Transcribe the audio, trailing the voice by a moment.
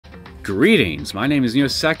Greetings, my name is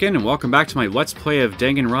Neosekken, and welcome back to my Let's Play of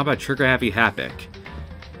Danganronpa Trigger Happy Havoc.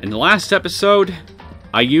 In the last episode,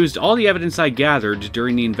 I used all the evidence I gathered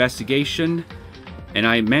during the investigation, and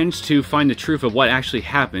I managed to find the truth of what actually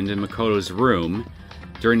happened in Makoto's room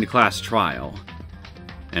during the class trial.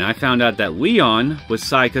 And I found out that Leon was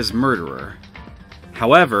Sayaka's murderer.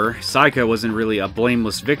 However, Sayaka wasn't really a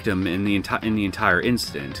blameless victim in the entire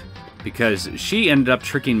incident, because she ended up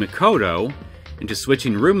tricking Makoto into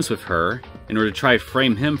switching rooms with her in order to try to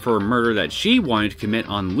frame him for a murder that she wanted to commit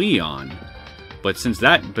on Leon. But since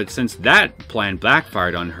that plan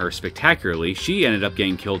backfired on her spectacularly, she ended up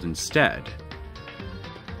getting killed instead.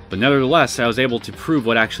 But nevertheless, I was able to prove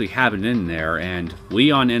what actually happened in there, and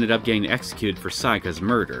Leon ended up getting executed for Sayaka's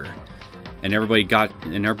murder. And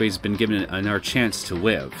everybody's been given another chance to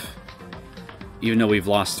live. Even though we've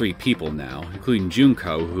lost 3 people now, including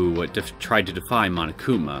Junko, who tried to defy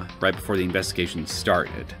Monokuma right before the investigation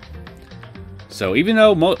started. So even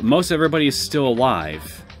though most everybody is still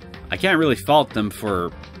alive, I can't really fault them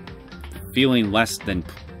for feeling less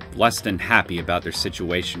than happy about their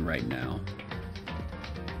situation right now.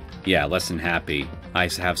 Yeah, less than happy. I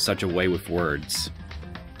have such a way with words.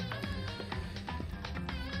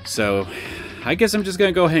 So, I guess I'm just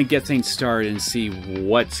going to go ahead and get things started and see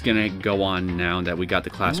what's going to go on now that we got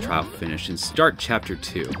the class trial finished and start Chapter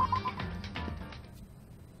 2.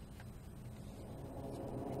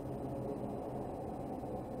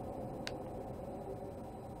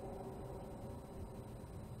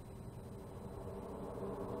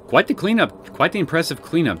 Quite the impressive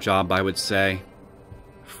cleanup job, I would say.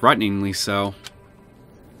 Frighteningly so.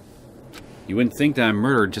 You wouldn't think that a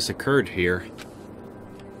murder just occurred here.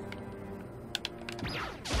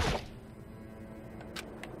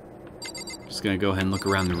 Gonna go ahead and look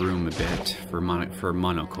around the room a bit for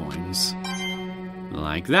mono coins,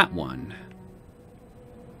 like that one,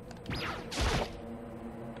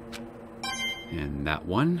 and that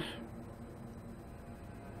one,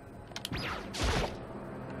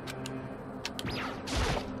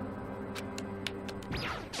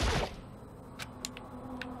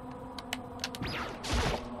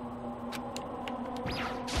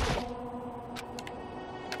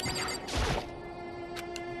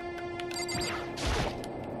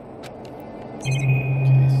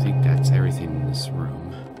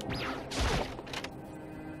 room.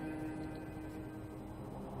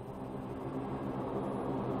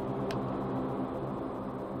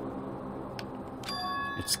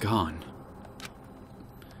 It's gone.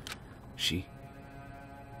 She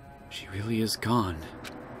really is gone.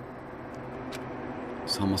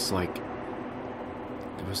 It's almost like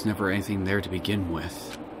there was never anything there to begin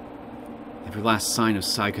with. Every last sign of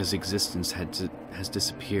Sayaka's existence has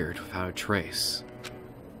disappeared without a trace.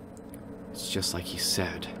 It's just like he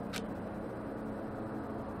said.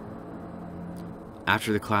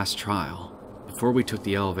 After the class trial, before we took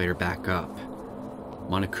the elevator back up,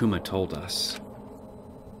 Monokuma told us.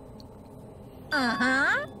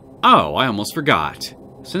 Oh, I almost forgot.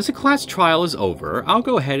 Since the class trial is over, I'll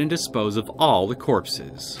go ahead and dispose of all the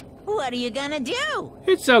corpses. What are you gonna do?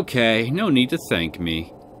 It's okay, no need to thank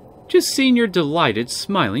me. Just seeing your delighted,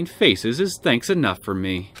 smiling faces is thanks enough for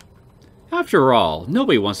me. After all,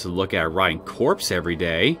 nobody wants to look at a rotting corpse every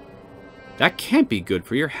day. That can't be good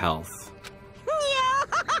for your health.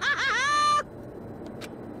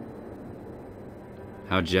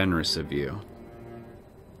 How generous of you.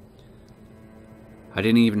 I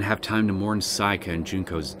didn't even have time to mourn Sayaka and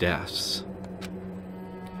Junko's deaths.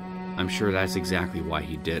 I'm sure that's exactly why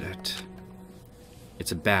he did it.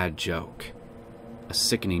 It's a bad joke. A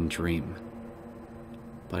sickening dream.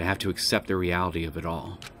 But I have to accept the reality of it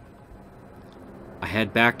all. I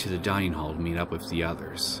head back to the dining hall to meet up with the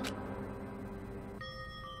others.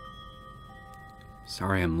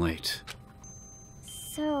 Sorry I'm late.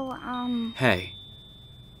 So, Hey.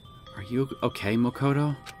 Are you okay,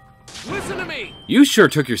 Makoto? Listen to me! You sure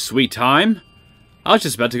took your sweet time. I was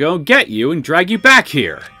just about to go and get you and drag you back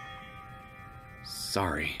here.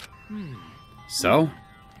 Sorry. So?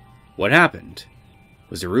 What happened?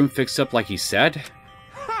 Was the room fixed up like he said?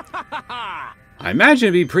 I imagine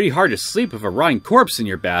it'd be pretty hard to sleep with a rotting corpse in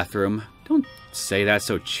your bathroom. Don't say that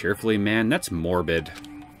so cheerfully, man. That's morbid.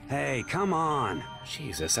 Hey, come on.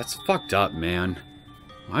 Jesus, that's fucked up, man.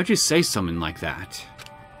 Why'd you say something like that?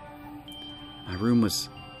 My room was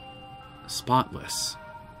spotless.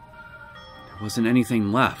 There wasn't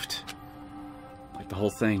anything left. Like the whole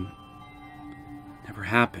thing never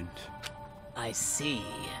happened. I see.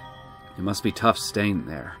 It must be tough staying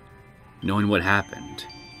there, knowing what happened.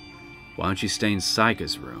 Why don't you stay in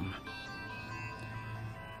Sayaka's room?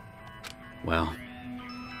 Well,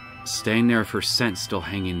 staying there with her scent still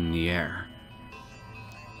hanging in the air.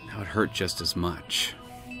 That would hurt just as much.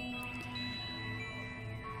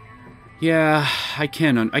 Yeah, I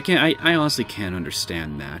honestly can't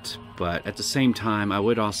understand that, but at the same time, I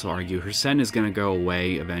would also argue her scent is gonna go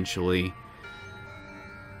away eventually.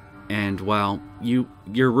 And, well,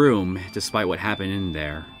 your room, despite what happened in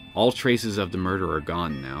there, all traces of the murder are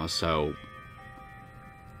gone now, so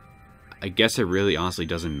I guess it really honestly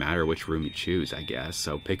doesn't matter which room you choose, I guess,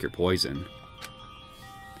 so pick your poison.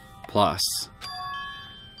 Plus,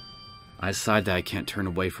 I decide that I can't turn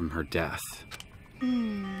away from her death.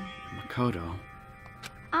 Makoto.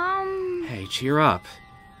 Hey, cheer up.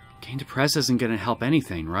 Getting depressed isn't gonna help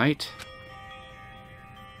anything, right?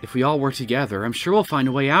 If we all work together, I'm sure we'll find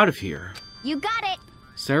a way out of here. You got it!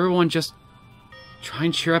 So everyone just try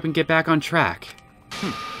and cheer up and get back on track.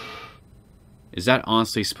 Is that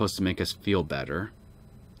honestly supposed to make us feel better?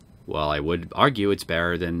 Well, I would argue it's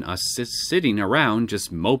better than us sitting around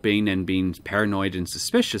just moping and being paranoid and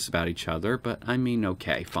suspicious about each other, but I mean,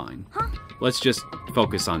 okay, fine. Huh? Let's just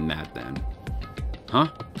focus on that then. Huh?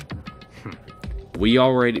 We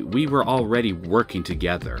were already working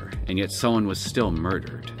together, and yet someone was still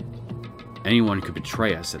murdered. Anyone could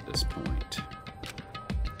betray us at this point.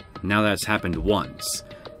 Now that it's happened once,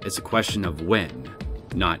 it's a question of when,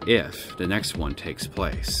 not if, the next one takes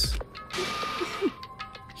place.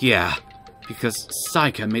 Yeah, because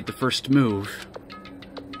Saika made the first move.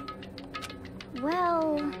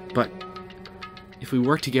 Well... But if we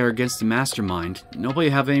work together against the mastermind, nobody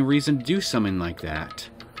will have any reason to do something like that.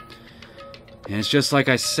 And it's just like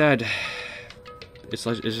I said...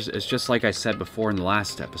 It's just like I said before in the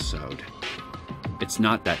last episode. It's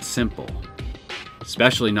not that simple.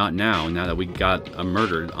 Especially not now that we got a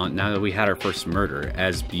murder, now that we had our first murder,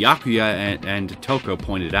 as Byakuya and Toko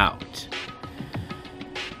pointed out.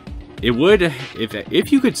 It would,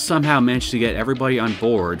 if you could somehow manage to get everybody on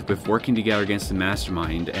board with working together against the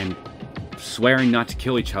mastermind and swearing not to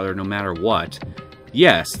kill each other no matter what,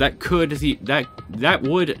 yes, that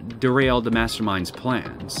would derail the mastermind's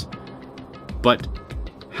plans. But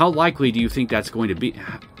how likely do you think that's going to be?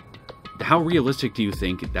 How realistic do you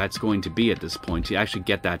think that's going to be at this point to actually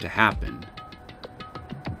get that to happen?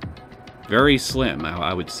 Very slim,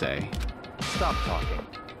 I would say. Stop talking.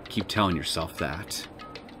 Keep telling yourself that.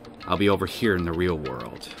 I'll be over here in the real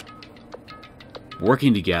world.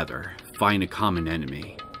 Working together, find a common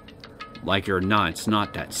enemy. Like it or not, it's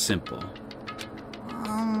not that simple.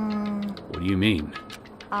 What do you mean?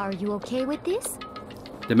 Are you okay with this?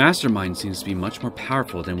 The mastermind seems to be much more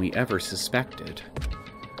powerful than we ever suspected.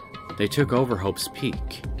 They took over Hope's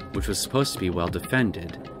Peak, which was supposed to be well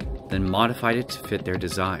defended, then modified it to fit their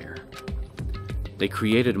desire. They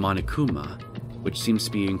created Monokuma, which seems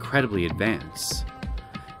to be incredibly advanced,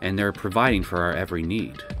 and they're providing for our every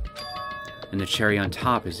need. And the cherry on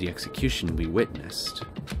top is the execution we witnessed.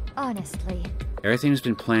 Honestly. Everything has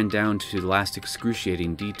been planned down to the last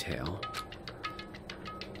excruciating detail.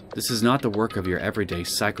 This is not the work of your everyday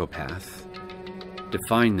psychopath.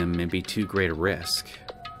 Defying them may be too great a risk.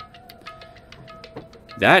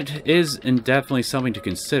 That is definitely something to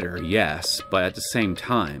consider, yes, but at the same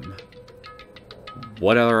time,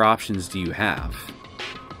 what other options do you have?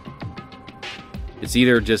 It's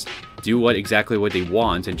either just do exactly what they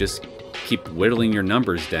want and just keep whittling your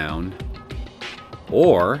numbers down,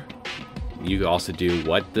 or you could also do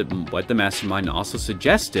what the mastermind also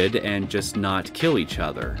suggested and just not kill each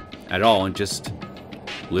other at all and just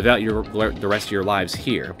live out the rest of your lives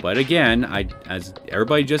here. But again, as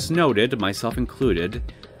everybody just noted, myself included,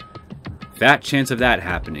 fat chance of that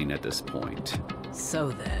happening at this point.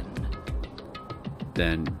 So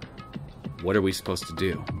Then, what are we supposed to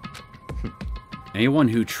do? Anyone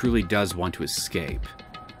who truly does want to escape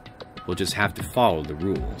will just have to follow the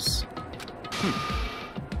rules.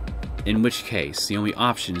 In which case, the only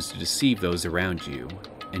option is to deceive those around you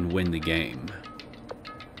and win the game.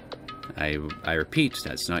 I repeat,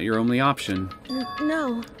 that's not your only option.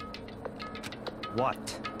 No.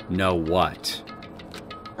 What? No what?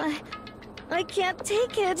 I can't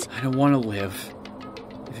take it. I don't want to live.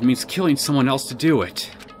 If it means killing someone else to do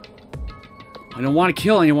it. I don't want to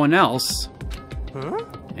kill anyone else. Huh?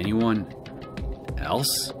 Anyone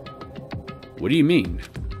else? What do you mean?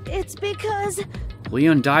 It's because...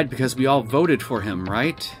 Leon died because we all voted for him,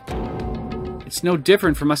 right? It's no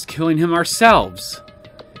different from us killing him ourselves.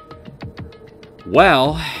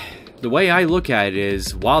 Well, the way I look at it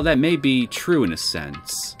is, while that may be true in a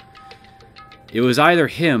sense, it was either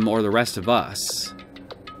him or the rest of us.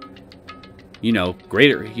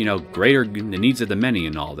 Greater the needs of the many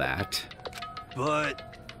and all that.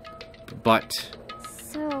 But...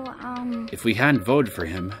 So, If we hadn't voted for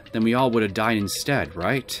him, then we all would have died instead,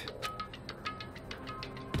 right?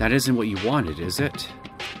 That isn't what you wanted, is it?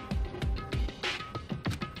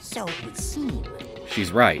 So it would seem.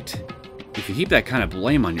 She's right. If you heap that kind of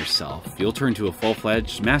blame on yourself, you'll turn to a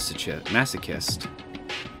full-fledged masochist.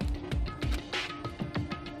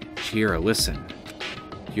 Chihiro, listen.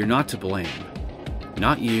 You're not to blame.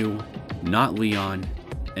 Not you, not Leon,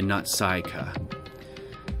 and not Sayaka.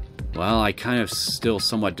 Well, I kind of still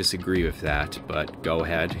somewhat disagree with that, but go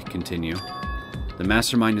ahead, continue. The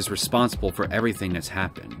mastermind is responsible for everything that's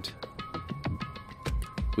happened.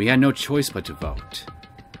 We had no choice but to vote.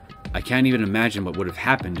 I can't even imagine what would have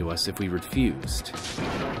happened to us if we refused.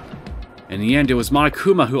 In the end, it was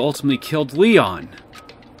Monokuma who ultimately killed Leon.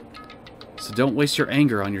 So don't waste your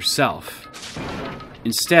anger on yourself.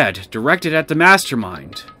 Instead, direct it at the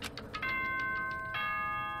mastermind.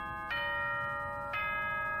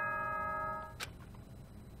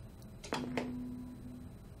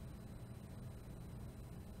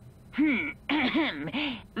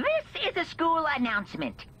 This is a school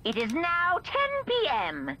announcement. It is now 10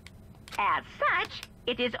 p.m. As such,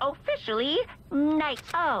 it is officially night.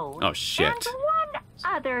 Oh shit. And one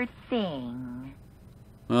other thing.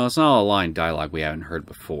 Well, it's not a line dialogue we haven't heard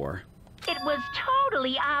before. It was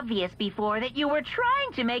totally obvious before that you were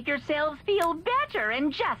trying to make yourselves feel better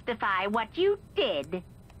and justify what you did.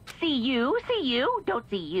 See you, don't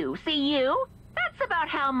see you, see you. That's about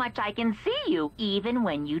how much I can see you, even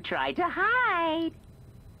when you try to hide.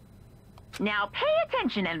 Now pay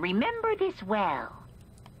attention and remember this well.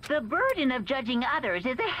 The burden of judging others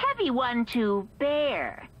is a heavy one to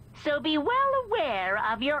bear, so be well aware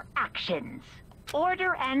of your actions.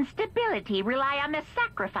 Order and stability rely on the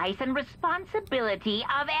sacrifice and responsibility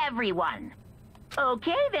of everyone.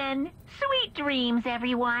 Okay then, sweet dreams,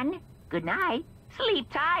 everyone. Good night, sleep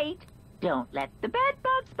tight. Don't let the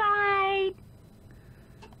bedbugs bite.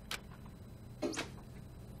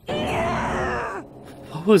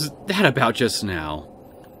 What was that about just now?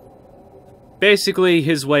 Basically,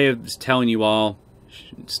 his way of telling you all,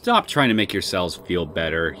 stop trying to make yourselves feel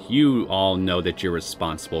better. You all know that you're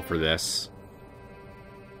responsible for this.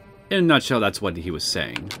 In a nutshell, that's what he was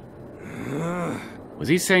saying. Was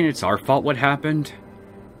he saying it's our fault what happened?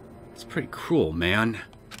 It's pretty cruel, man.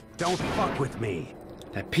 Don't fuck with me.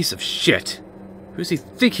 That piece of shit. Who does he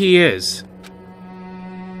think he is?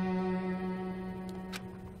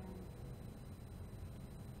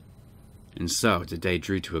 And so, the day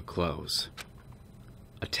drew to a close.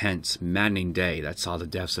 A tense, maddening day that saw the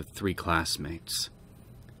deaths of 3 classmates.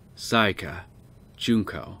 Sayaka,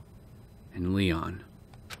 Junko, and Leon.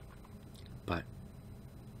 But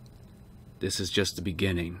this is just the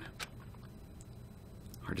beginning.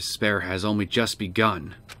 Our despair has only just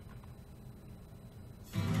begun.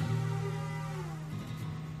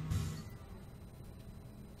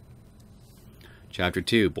 Chapter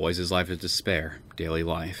 2, Boys' Life of Despair, Daily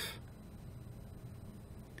Life.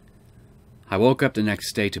 I woke up the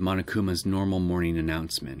next day to Monokuma's normal morning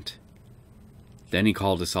announcement. Then he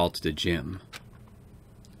called us all to the gym.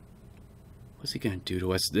 What's he gonna do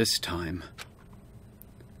to us this time?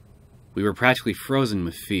 We were practically frozen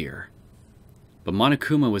with fear, but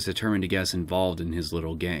Monokuma was determined to get us involved in his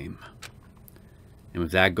little game. And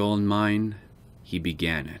with that goal in mind, he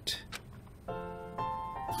began it.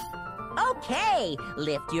 Okay,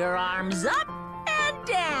 lift your arms up and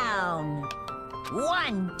down.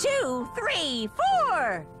 1, 2, 3,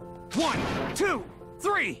 4. 1, 2,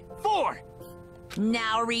 3, 4.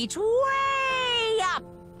 Now reach way up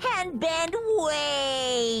and bend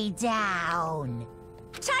way down.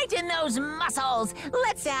 Tighten those muscles.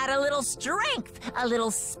 Let's add a little strength, a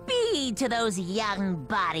little speed to those young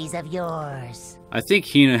bodies of yours. I think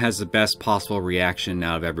Hina has the best possible reaction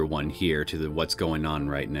out of everyone here to what's going on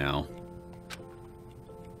right now.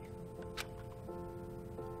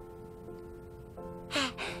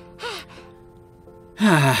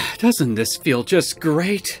 Doesn't this feel just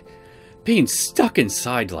great? Being stuck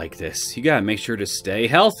inside like this, you gotta make sure to stay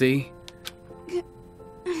healthy.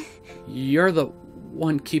 You're the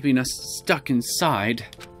one keeping us stuck inside.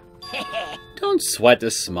 Don't sweat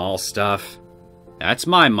the small stuff. That's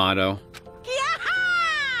my motto.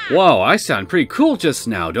 Whoa, I sound pretty cool just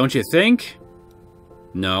now, don't you think?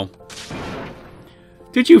 No.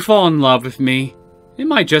 Did you fall in love with me?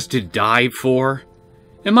 Am I just to die for?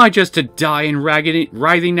 Am I just to die in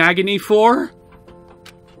writhing agony for?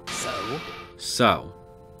 So,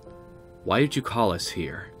 why did you call us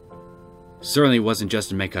here? Certainly wasn't just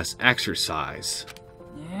to make us exercise.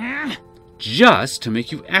 Just to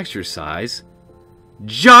make you exercise?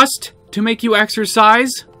 Just to make you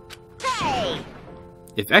exercise? Hey!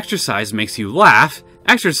 If exercise makes you laugh,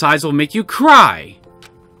 Exercise will make you cry!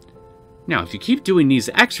 Now, if you keep doing these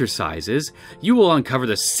exercises, you will uncover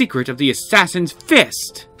the secret of the assassin's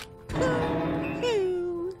fist!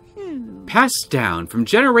 Passed down from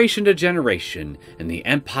generation to generation in the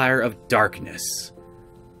Empire of Darkness.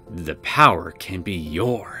 The power can be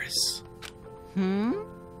yours.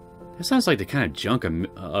 That sounds like the kind of junk a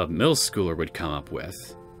middle schooler would come up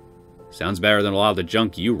with. Sounds better than a lot of the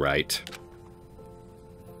junk you write.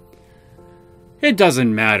 It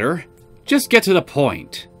doesn't matter. Just get to the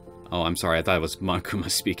point. Oh, I'm sorry. I thought it was Monokuma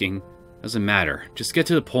speaking. Doesn't matter. Just get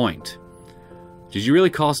to the point. Did you really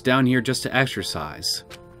call us down here just to exercise?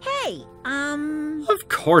 Hey, Of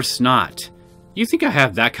course not. You think I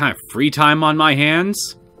have that kind of free time on my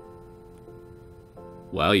hands?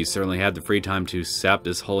 Well, you certainly had the free time to set up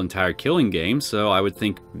this whole entire killing game, so I would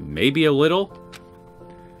think maybe a little.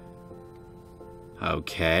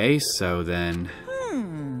 Okay, so then...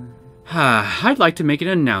 I'd like to make an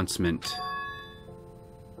announcement.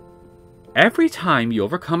 Every time you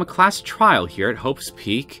overcome a class trial here at Hope's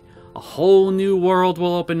Peak, a whole new world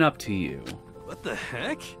will open up to you. What the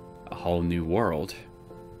heck? A whole new world?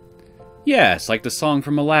 Yes, like the song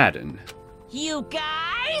from Aladdin. you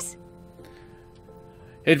guys?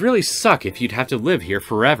 It'd really suck if you'd have to live here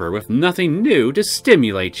forever with nothing new to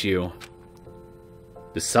stimulate you.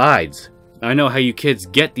 Besides, I know how you kids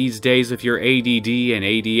get these days with your ADD and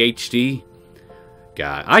ADHD.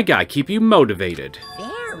 I gotta keep you motivated.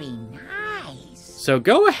 Very nice. So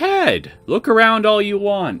go ahead, look around all you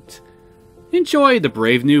want. Enjoy the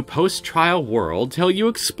brave new post-trial world till you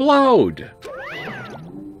explode.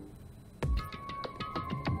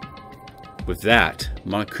 With that,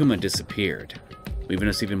 Monokuma disappeared, leaving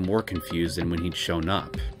us even more confused than when he'd shown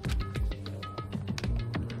up.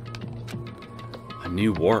 A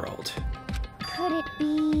new world. Could it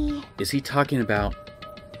be? Is he talking about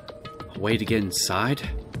a way to get inside?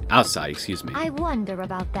 Outside, excuse me. I wonder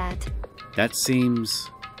about that. That seems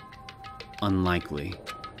unlikely.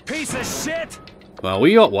 Piece of shit! Well,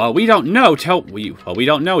 we don't know till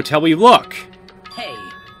we look. Hey.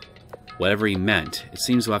 Whatever he meant, it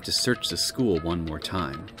seems we'll have to search the school one more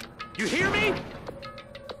time. You hear me?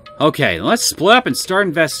 Okay, let's split up and start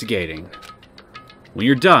investigating. When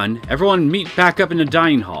you're done, everyone meet back up in the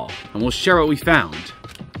dining hall, and we'll share what we found.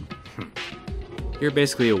 You're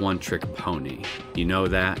basically a one-trick pony. You know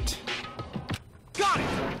that? Got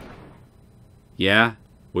it! Yeah?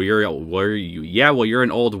 Well, you're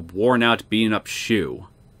an old, worn-out, beaten-up shoe.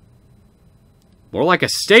 More like a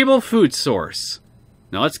stable food source.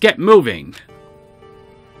 Now let's get moving.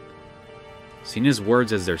 Seeing his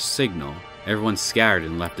words as their signal, everyone scattered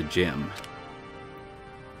and left the gym.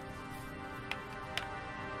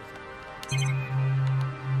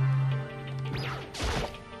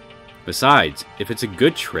 Besides, if it's a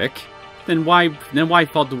good trick, then why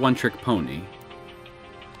fault the one-trick pony?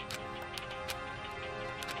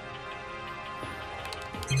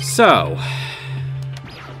 So,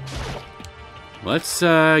 let's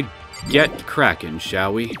get cracking,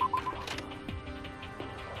 shall we?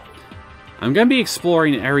 I'm gonna be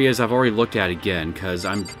exploring areas I've already looked at again, because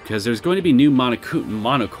there's going to be new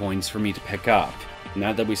monocoins for me to pick up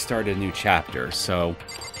now that we started a new chapter. So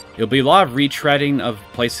it'll be a lot of retreading of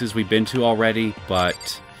places we've been to already,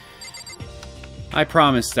 but I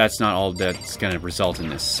promise that's not all that's gonna result in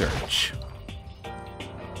this search.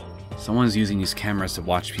 Someone's using these cameras to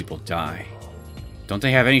watch people die. Don't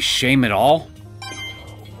they have any shame at all?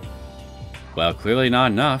 Well, clearly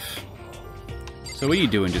not enough. So what are you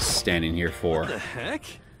doing just standing here for? What the heck?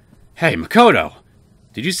 Hey, Makoto!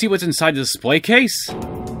 Did you see what's inside the display case?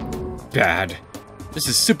 Bad. This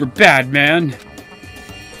is super bad, man!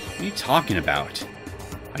 What are you talking about?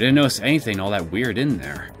 I didn't notice anything all that weird in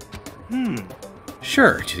there.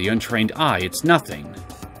 Sure, to the untrained eye, it's nothing.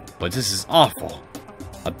 But this is awful.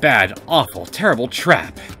 A bad, awful, terrible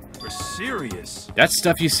trap. We're serious. That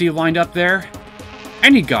stuff you see lined up there?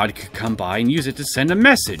 Any god could come by and use it to send a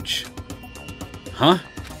message. Huh?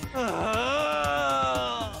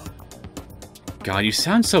 God, you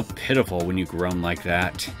sound so pitiful when you groan like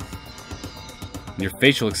that. And your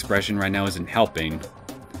facial expression right now isn't helping.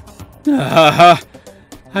 I've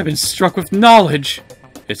been struck with knowledge.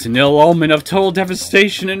 It's an ill omen of total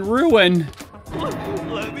devastation and ruin.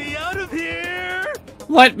 Let me out of here!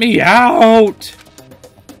 Let me out!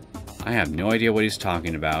 I have no idea what he's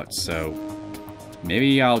talking about, so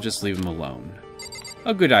maybe I'll just leave him alone.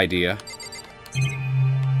 A good idea.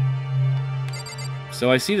 So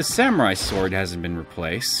I see the samurai sword hasn't been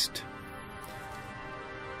replaced.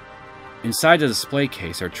 Inside the display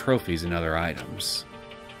case are trophies and other items.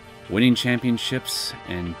 Winning championships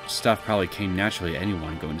and stuff probably came naturally to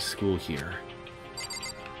anyone going to school here.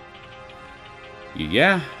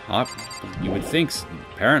 Yeah, you would think,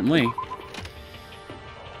 apparently.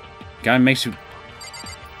 Kinda makes you...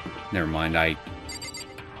 Never mind, I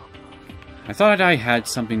thought I had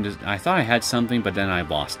something to... I thought I had something, but then I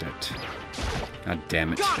lost it. God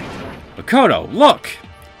damn it. Makoto, look!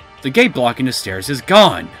 The gate blocking the stairs is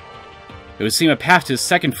gone. It would seem a path to the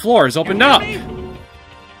second floor is opened up.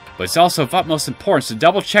 But it's also of utmost importance to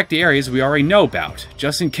double check the areas we already know about,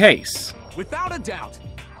 just in case. Without a doubt.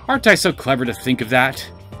 Aren't I so clever to think of that?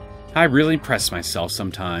 I really impress myself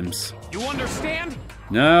sometimes. You understand?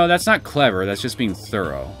 No, that's not clever, that's just being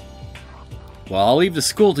thorough. Well, I'll leave the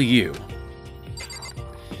school to you.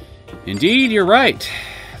 Indeed, you're right.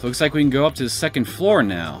 Looks like we can go up to the second floor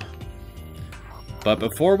now. But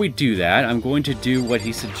before we do that, I'm going to do what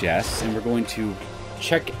he suggests, and we're going to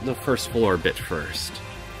check the first floor a bit first.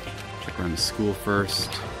 Check around the school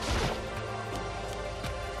first.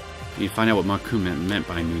 Need to find out what Makuma meant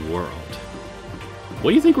by New World.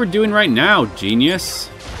 What do you think we're doing right now, genius?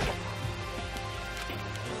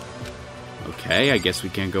 Okay, I guess we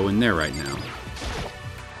can't go in there right now.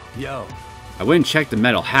 Yo. I wouldn't check the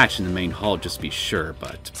metal hatch in the main hall just to be sure,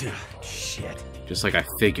 but... Shit. Just like I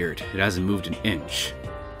figured, it hasn't moved an inch.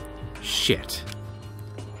 Shit.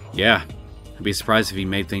 Yeah, I'd be surprised if he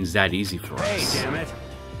made things that easy for us. Hey, damn it.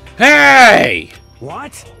 Hey!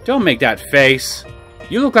 What? Don't make that face.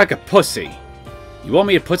 You look like a pussy. You want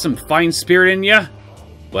me to put some fine spirit in ya?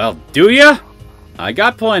 Well, do ya? I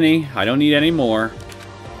got plenty. I don't need any more.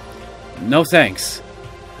 No thanks.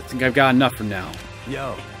 I think I've got enough for now.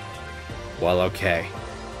 Yo. Well, okay.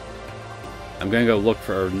 I'm gonna go look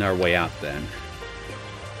for another way out then.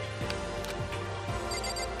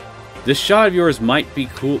 This shot of yours might be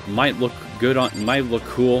cool, might look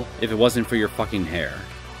cool if it wasn't for your fucking hair.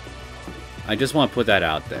 I just want to put that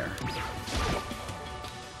out there.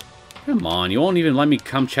 Come on, you won't even let me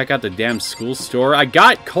come check out the damn school store. I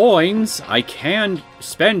got coins! I can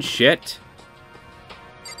spend shit.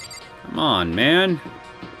 Come on, man.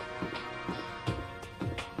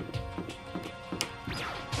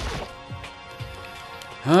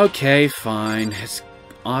 Okay, fine. It's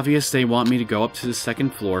obvious they want me to go up to the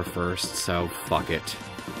second floor first, so fuck it.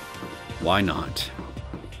 Why not?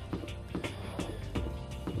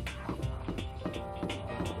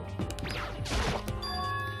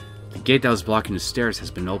 The gate that was blocking the stairs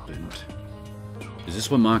has been opened. Is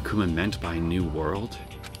this what Makuma meant by New World?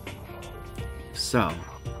 So,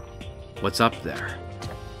 what's up there?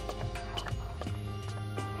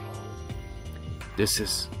 This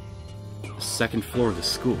is the second floor of the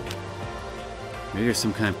school. Maybe there's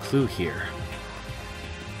some kind of clue here.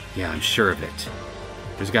 Yeah, I'm sure of it.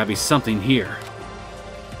 There's gotta be something here.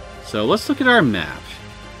 So let's look at our map.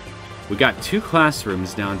 We got two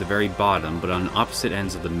classrooms down at the very bottom, but on opposite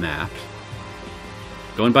ends of the map.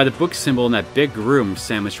 Going by the book symbol in that big room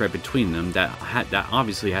sandwiched right between them, that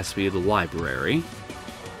obviously has to be the library.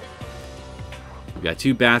 We got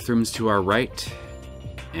two bathrooms to our right.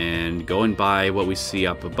 And going by what we see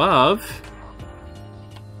up above,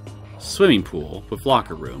 swimming pool with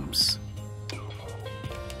locker rooms.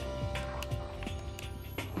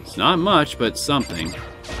 It's not much, but something.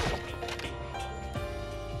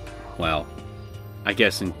 Well, I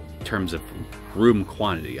guess in terms of room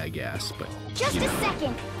quantity, I guess, but Just a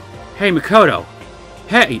second. Hey, Makoto!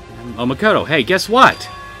 Hey! Oh, Makoto, hey, guess what?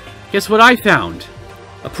 Guess what I found?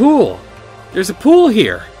 A pool! There's a pool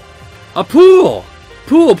here! A pool!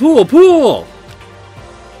 Pool, pool, pool!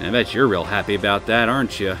 I bet you're real happy about that,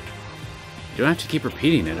 aren't you? You don't have to keep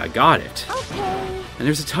repeating it, I got it. Okay. And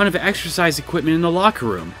there's a ton of exercise equipment in the locker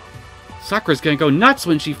room. Sakura's gonna go nuts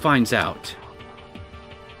when she finds out.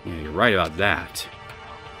 Yeah, you're right about that.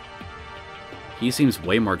 He seems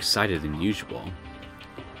way more excited than usual.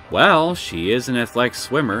 Well, she is an athletic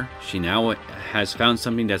swimmer. She now has found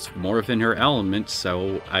something that's more within her element,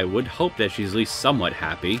 so I would hope that she's at least somewhat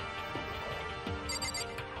happy.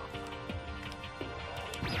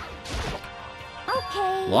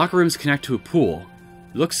 Okay. Locker rooms connect to a pool.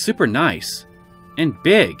 It looks super nice. And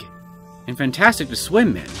big. And fantastic to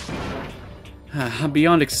swim in. I'm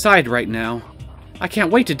beyond excited right now. I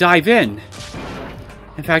can't wait to dive in.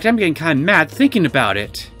 In fact, I'm getting kind of mad thinking about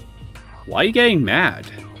it. Why are you getting mad?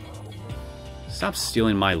 Stop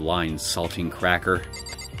stealing my lines, saltine cracker.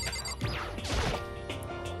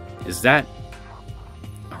 Is that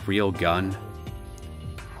a real gun?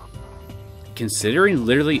 Considering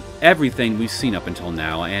literally everything we've seen up until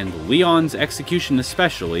now, and Leon's execution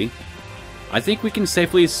especially, I think we can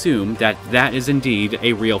safely assume that that is indeed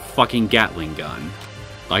a real fucking Gatling gun.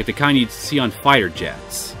 Like the kind you'd see on fighter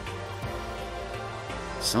jets.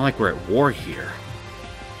 It's not like we're at war here.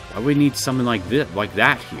 Why would we need something like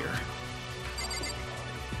that here?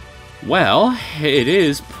 Well, it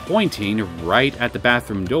is pointing right at the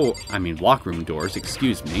bathroom door. Locker room doors,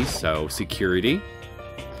 excuse me. So, security.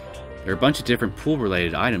 There are a bunch of different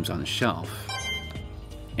pool-related items on the shelf.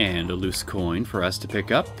 And a loose coin for us to pick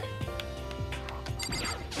up.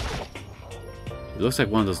 It looks like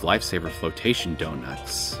one of those lifesaver flotation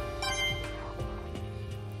donuts.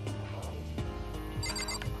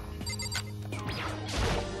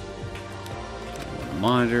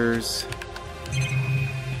 Monitors.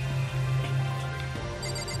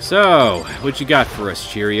 So, what you got for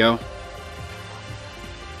us, Cheerio?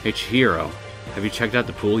 Hey, Chihiro, have you checked out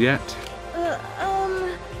the pool yet?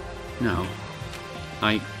 No.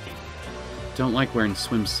 I don't like wearing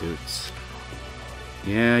swimsuits.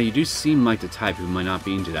 Yeah, you do seem like the type who might not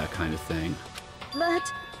be into that kind of thing.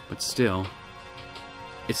 But still,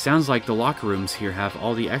 it sounds like the locker rooms here have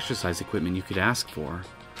all the exercise equipment you could ask for.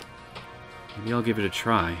 Maybe I'll give it a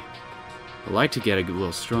try. I'd like to get a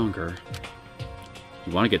little stronger.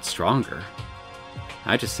 You want to get stronger?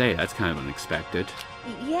 I just say that's kind of unexpected.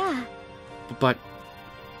 Yeah. But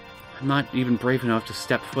I'm not even brave enough to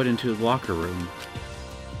step foot into the locker room.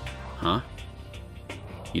 Huh?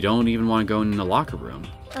 You don't even want to go in the locker room?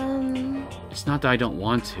 It's not that I don't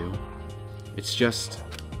want to. It's just...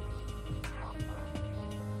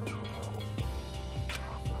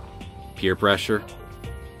 peer pressure?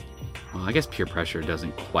 Well, I guess peer pressure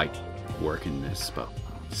doesn't quite work in this, but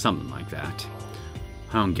something like that.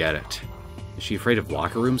 I don't get it. Is she afraid of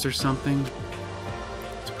locker rooms or something?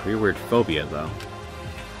 It's a pretty weird phobia, though.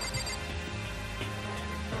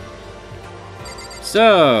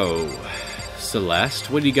 So, Celeste,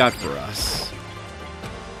 what do you got for us?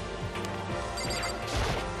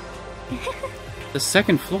 The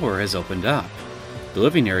second floor has opened up. The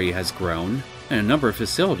living area has grown, and a number of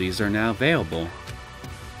facilities are now available.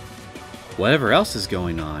 Whatever else is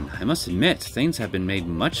going on, I must admit, things have been made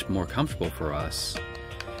much more comfortable for us.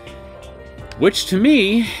 Which, to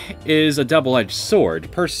me, is a double-edged sword,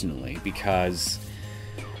 personally, because,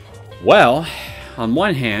 well, on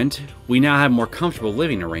one hand, we now have more comfortable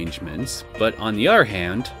living arrangements, but on the other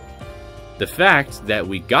hand, the fact that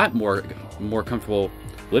we got more comfortable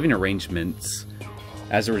living arrangements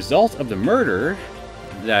as a result of the murder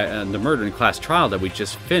in class trial that we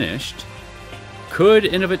just finished, could,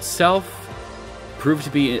 in of itself, prove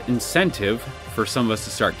to be an incentive for some of us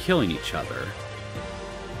to start killing each other.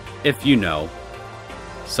 If you know,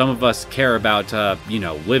 some of us care about,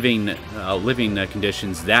 living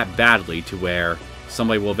conditions that badly to where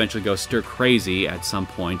somebody will eventually go stir crazy at some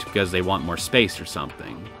point because they want more space or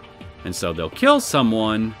something. And so they'll kill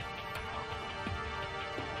someone.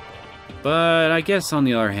 But I guess on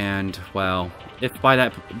the other hand, well, if by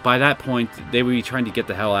that point they would be trying to get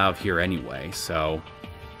the hell out of here anyway, so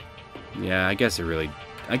yeah, I guess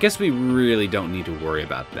we really don't need to worry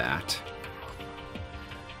about that.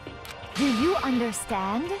 Do you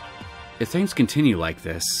understand? If things continue like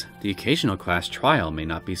this, the occasional class trial may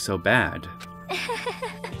not be so bad.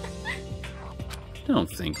 Don't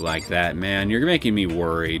think like that, man. You're making me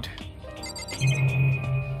worried.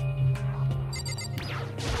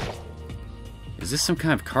 Is this some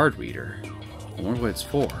kind of card reader? I wonder what it's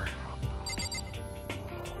for.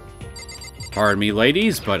 Pardon me,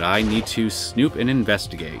 ladies, but I need to snoop and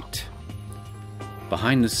investigate.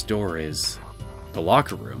 Behind this door is the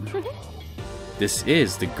locker room. This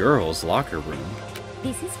is the girls' locker room.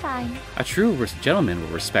 This is fine. A true gentleman will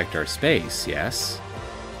respect our space, yes?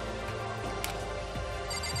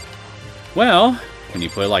 Well, when you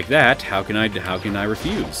put it like that, how can I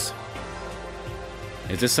refuse?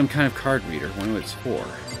 Is this some kind of card reader? I wonder what it's for.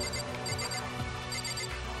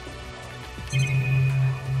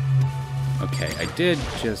 Okay, I did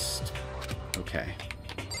just... okay.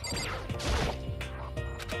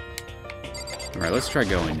 Alright, let's try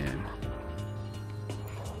going in.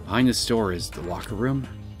 Behind this door is the locker room?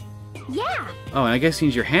 Yeah. Oh, and I guess you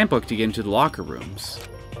need your handbook to get into the locker rooms.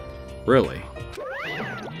 Really?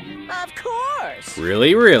 Of course.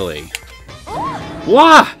 Really, really?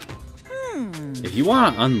 Wah! If you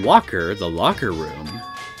want to unlocker the locker room,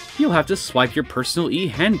 you'll have to swipe your personal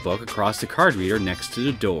e-handbook across the card reader next to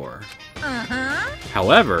the door.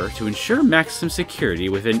 However, to ensure maximum security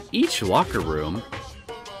within each locker room,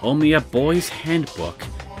 only a boy's handbook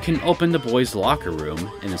can open the boys' locker room,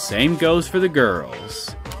 and the same goes for the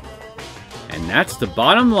girls. And that's the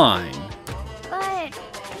bottom line. But...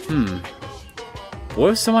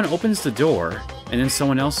 What if someone opens the door, and then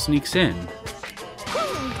someone else sneaks in?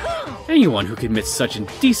 Anyone who commits such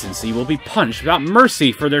indecency will be punished without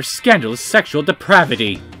mercy for their scandalous sexual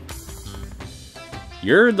depravity.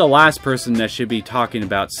 You're the last person that should be talking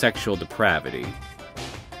about sexual depravity.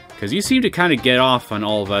 Because you seem to kind of get off on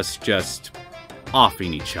all of us just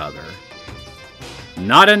offing each other.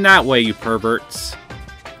 Not in that way, you perverts.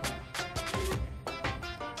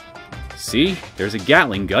 See? There's a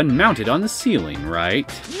Gatling gun mounted on the ceiling, right?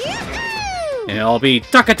 Yoo-hoo! And it'll be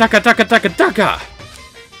taka taka taka taka taka!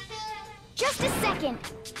 Just a second.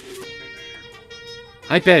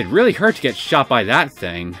 I bet it really hurt to get shot by that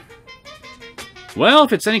thing. Well,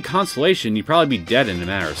 if it's any consolation, you'd probably be dead in a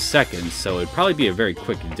matter of seconds, so it'd probably be a very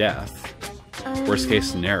quick death. Worst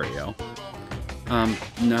case scenario.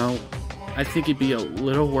 No. I think it'd be a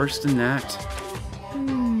little worse than that.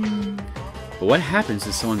 But what happens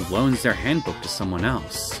if someone loans their handbook to someone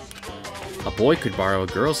else? A boy could borrow a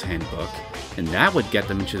girl's handbook, and that would get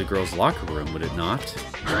them into the girl's locker room, would it not?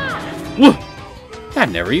 Whoa! That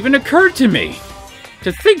never even occurred to me!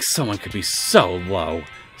 To think someone could be so low,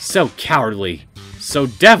 so cowardly, so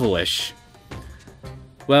devilish.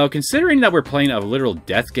 Well, considering that we're playing a literal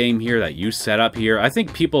death game here that you set up here, I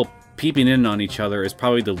think people peeping in on each other is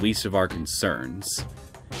probably the least of our concerns.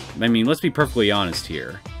 I mean, let's be perfectly honest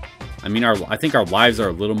here. I mean, I think our lives are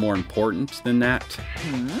a little more important than that.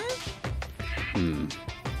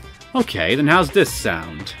 Okay, then how's this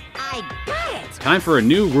sound? I got it! Time for a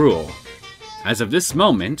new rule. As of this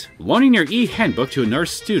moment, loaning your e-handbook to another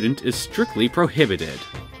student is strictly prohibited.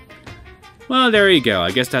 Well, there you go.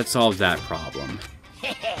 I guess that solves that problem.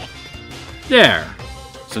 There!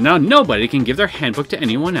 So now nobody can give their handbook to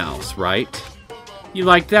anyone else, right? You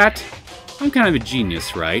like that? I'm kind of a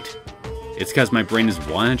genius, right? It's because my brain is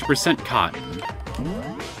 100% cotton.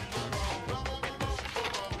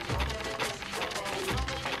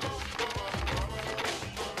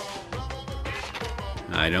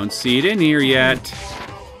 I don't see it in here yet.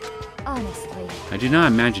 Honestly. I do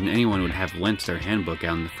not imagine anyone would have lent their handbook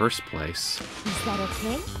out in the first place. Is that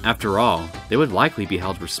okay? After all, they would likely be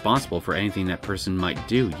held responsible for anything that person might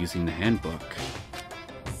do using the handbook.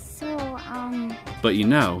 So, But you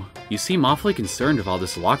know, you seem awfully concerned with all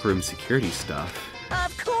this locker room security stuff.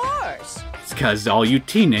 Of course! It's because all you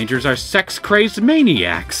teenagers are sex-crazed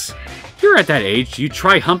maniacs. You're at that age, you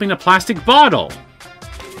try humping a plastic bottle.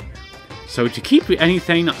 So to keep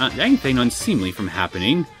anything unseemly from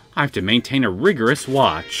happening, I have to maintain a rigorous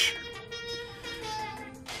watch.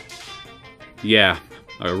 Yeah,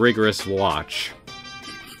 a rigorous watch.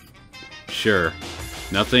 Sure.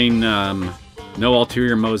 Nothing, no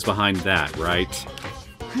ulterior motives behind that, right?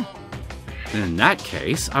 And in that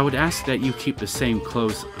case, I would ask that you keep the same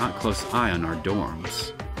close eye on our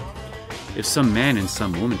dorms. If some man and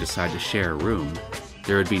some woman decide to share a room,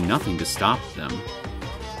 there would be nothing to stop them.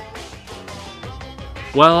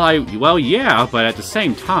 Well, yeah, but at the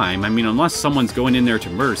same time, I mean, unless someone's going in there to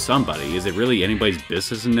murder somebody, is it really anybody's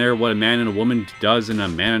business in there what a man and a woman does in a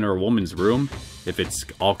man or a woman's room, if it's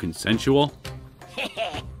all consensual?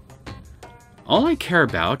 All I care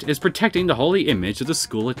about is protecting the holy image of the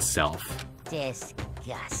school itself.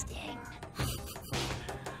 Disgusting.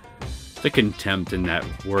 The contempt in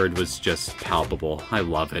that word was just palpable. I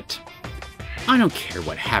love it. I don't care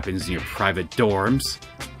what happens in your private dorms.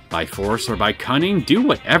 By force or by cunning, do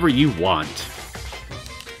whatever you want.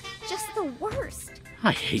 just the worst.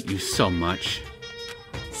 I hate you so much.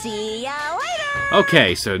 See ya later!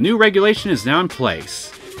 Okay, so new regulation is now in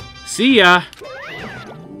place. See ya!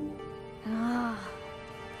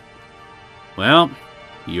 Well,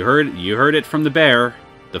 you heard it from the bear.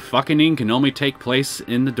 The fucking can only take place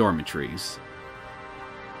in the dormitories.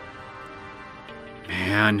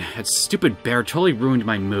 Man, that stupid bear totally ruined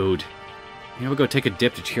my mood. Maybe I'll go take a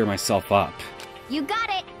dip to cheer myself up. You got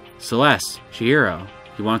it! Celeste, Chihiro,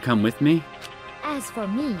 you want to come with me? As for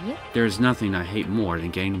me, There's nothing I hate more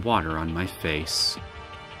than getting water on my face.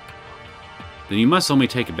 Then you must only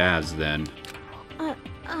take baths then.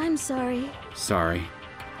 I'm sorry. Sorry.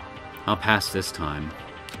 I'll pass this time.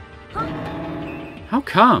 How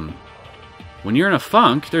come? When you're in a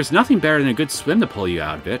funk, there's nothing better than a good swim to pull you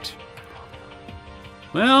out of it.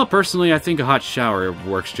 Well, personally, I think a hot shower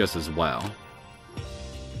works just as well.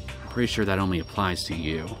 I'm pretty sure that only applies to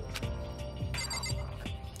you.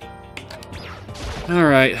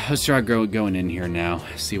 Alright, let's try going in here now.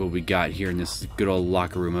 See what we got here in this good old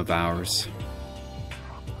locker room of ours.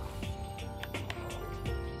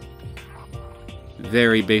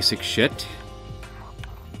 Very basic shit.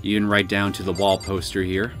 Even right down to the wall poster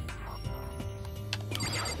here.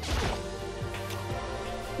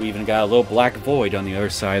 We even got a little black void on the other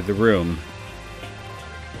side of the room.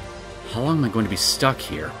 How long am I going to be stuck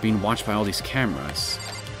here, being watched by all these cameras?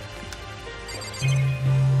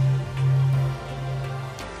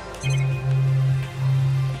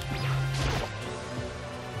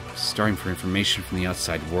 Starting for information from the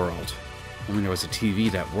outside world. Only there was a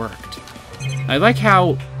TV that worked. I like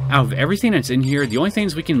how, out of everything that's in here, the only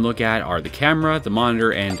things we can look at are the camera, the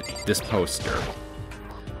monitor, and this poster.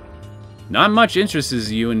 Not much interests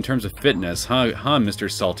you in terms of fitness, huh, Mr.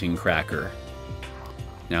 Saltine Cracker?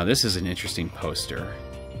 Now, this is an interesting poster.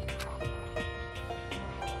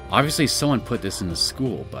 Obviously, someone put this in the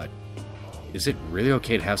school, but is it really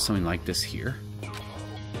okay to have something like this here?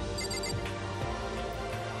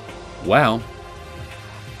 Well,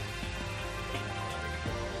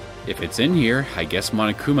 if it's in here, I guess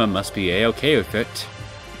Monokuma must be a-okay with it.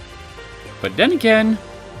 But then again,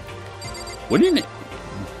 wouldn't it...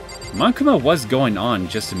 Monokuma was going on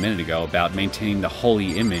just a minute ago about maintaining the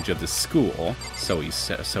holy image of the school, so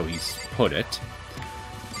he's put it.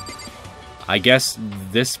 I guess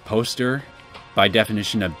this poster, by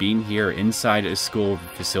definition of being here inside a school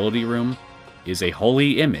facility room, is a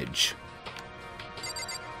holy image.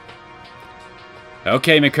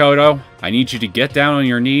 Okay, Mikoto, I need you to get down on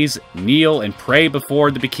your knees, kneel, and pray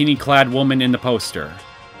before the bikini-clad woman in the poster.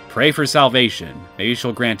 Pray for salvation. Maybe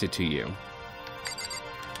she'll grant it to you.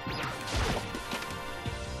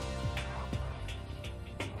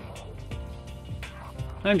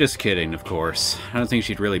 I'm just kidding, of course. I don't think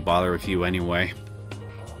she'd really bother with you anyway.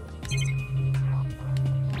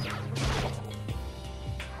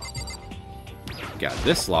 Got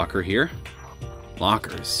this locker here.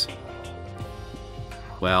 Lockers.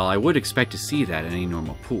 Well, I would expect to see that in any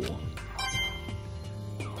normal pool.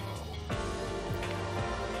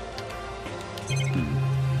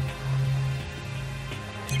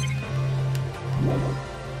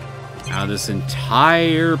 Now, this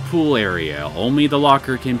entire pool area, only the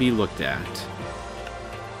locker can be looked at.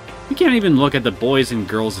 You can't even look at the boys' and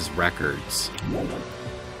girls' records.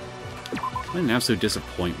 What an absolute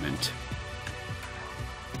disappointment.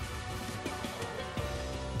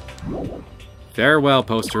 Farewell,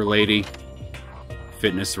 poster lady.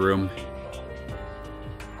 Fitness room.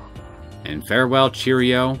 And farewell,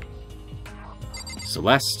 Cheerio.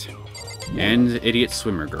 Celeste. And idiot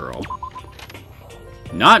swimmer girl.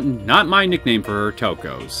 Not my nickname for her,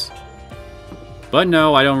 Toko's. But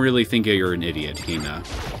no, I don't really think you're an idiot, Hina.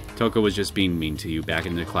 Toko was just being mean to you back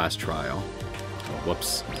in the class trial. Oh,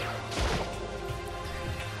 whoops.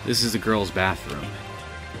 This is the girls' bathroom.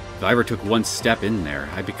 If I ever took one step in there,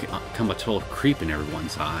 I'd become a total creep in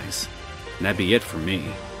everyone's eyes. And that'd be it for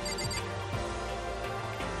me.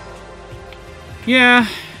 Yeah,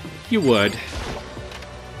 you would.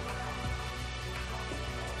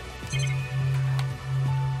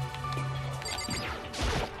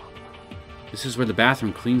 This is where the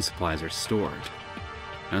bathroom cleaning supplies are stored.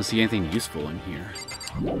 I don't see anything useful in here.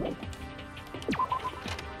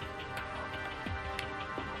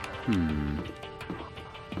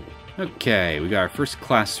 Okay, we got our first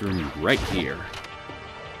classroom right here.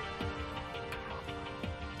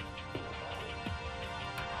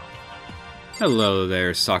 Hello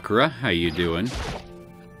there, Sakura. How you doing?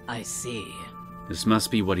 I see. This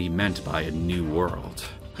must be what he meant by a new world.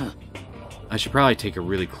 Huh. I should probably take a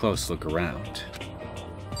really close look around.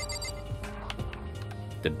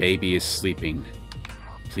 The baby is sleeping.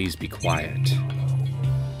 Please be quiet.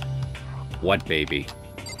 What baby?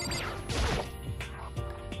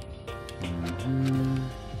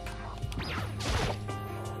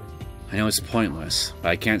 I know it's pointless, but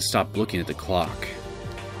I can't stop looking at the clock.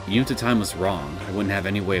 Even if the time was wrong, I wouldn't have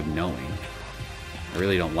any way of knowing. I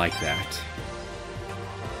really don't like that.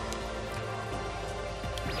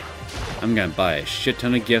 I'm gonna buy a shit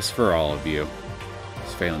ton of gifts for all of you.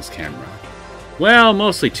 It's Phelan's camera. Well,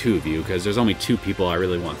 mostly two of you, because there's only two people I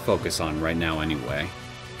really want to focus on right now anyway.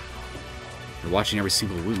 You're watching every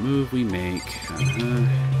single move we make.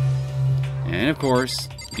 And of course,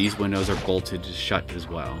 these windows are bolted shut as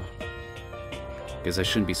well. Guess I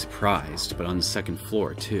shouldn't be surprised, but on the second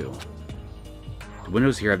floor too. The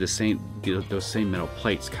windows here have those same metal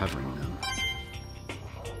plates covering them.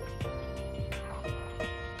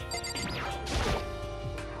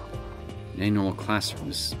 In any normal classroom,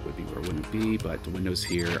 this would be where it wouldn't be, but the windows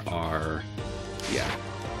here are... yeah.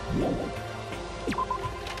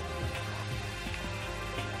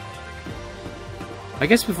 I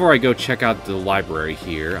guess before I go check out the library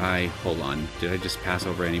here, hold on, did I just pass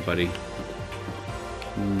over anybody?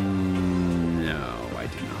 No, I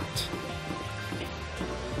did not.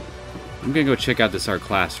 I'm gonna go check out this art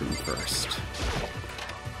classroom first.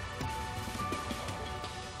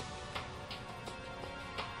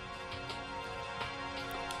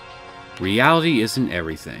 Reality isn't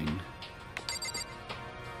everything.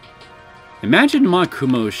 Imagine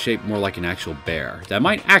Monokuma was shaped more like an actual bear. That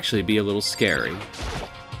might actually be a little scary.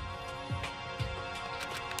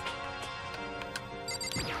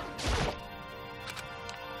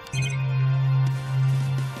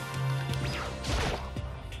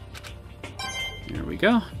 There we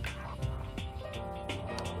go.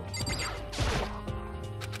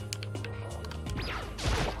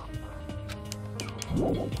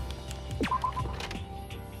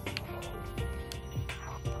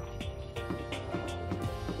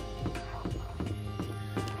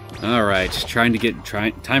 Alright,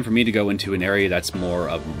 time for me to go into an area that's more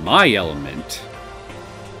of my element.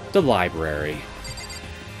 The library.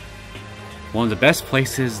 One of the best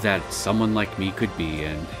places that someone like me could be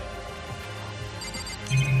in.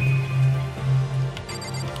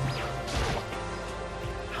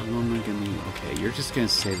 How long am I gonna... Okay, you're just gonna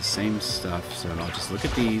say the same stuff, so I'll just look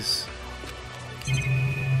at these.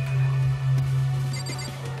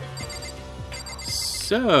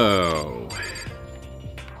 So...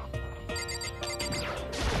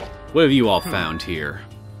 what have you all found here?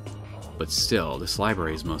 But still, this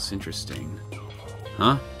library is most interesting.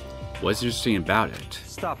 Huh? What's interesting about it?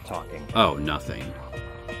 Stop talking. Oh, nothing.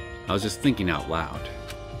 I was just thinking out loud.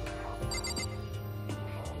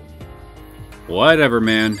 Whatever,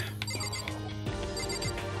 man.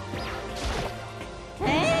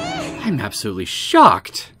 I'm absolutely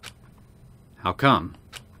shocked. How come?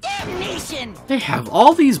 Damnation! They have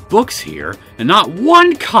all these books here, and not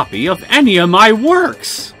one copy of any of my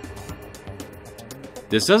works!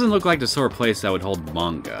 This doesn't look like the sort of place that would hold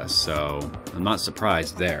manga, so I'm not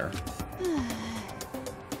surprised there.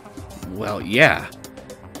 Well, yeah.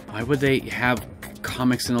 Why would they have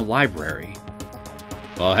comics in a library?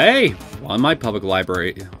 Well, hey,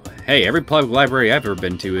 every public library I've ever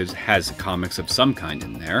been to has comics of some kind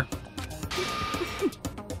in there.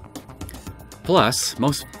 Plus,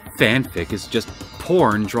 most fanfic is just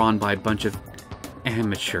porn drawn by a bunch of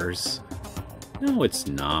amateurs. No, it's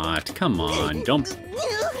not. Come on, don't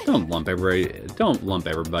lump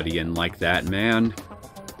everybody in like that, man.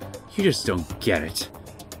 You just don't get it.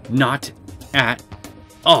 Not at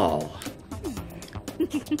all.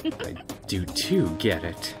 I do too get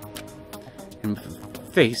it. And with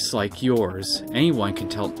a face like yours, anyone can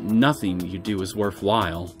tell nothing you do is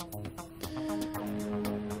worthwhile.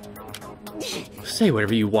 Say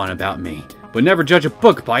whatever you want about me, but never judge a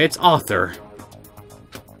book by its author.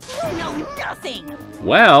 You know nothing!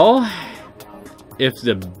 Well, if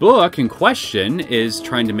the book in question is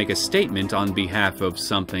trying to make a statement on behalf of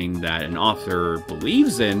something that an author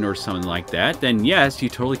believes in or something like that, then yes, you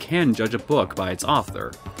totally can judge a book by its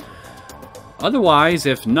author. Otherwise,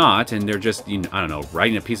 if not, and they're just, I don't know,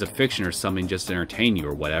 writing a piece of fiction or something just to entertain you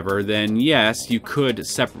or whatever, then yes, you could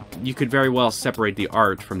very well separate the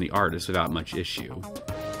art from the artist without much issue,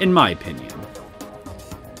 in my opinion.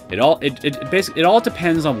 It all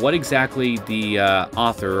depends on what exactly the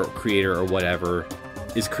author or creator or whatever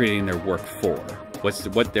is creating their work for.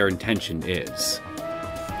 What their intention is.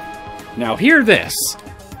 Now hear this.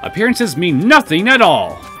 Appearances mean nothing at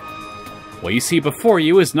all. What you see before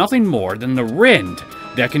you is nothing more than the rind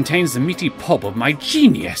that contains the meaty pulp of my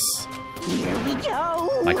genius. Here we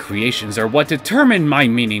go! My creations are what determine my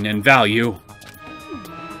meaning and value.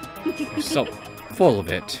 I'm so full of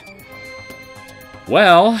it.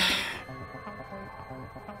 Well,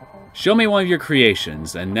 show me one of your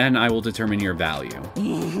creations, and then I will determine your value.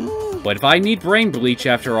 But if I need brain bleach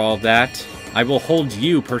after all of that, I will hold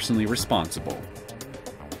you personally responsible.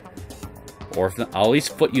 Or I'll at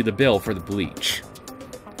least foot you the bill for the bleach.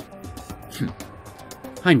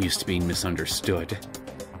 I'm used to being misunderstood.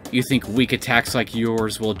 You think weak attacks like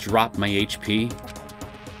yours will drop my HP?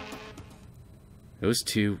 Those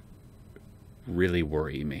two really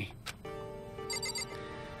worry me.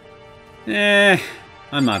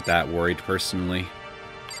 I'm not that worried personally.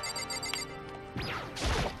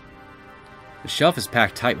 The shelf is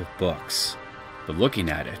packed tight with books, but looking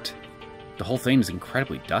at it, the whole thing is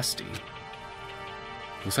incredibly dusty.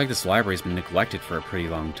 Looks like this library's been neglected for a pretty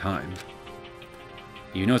long time.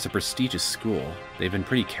 You know it's a prestigious school. They've been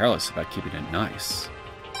pretty careless about keeping it nice.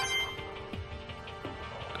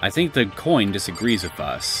 I think the coin disagrees with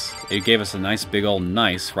us. It gave us a nice big old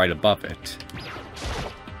nice right above it.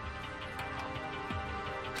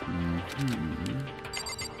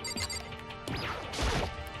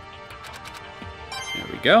 There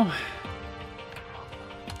we go.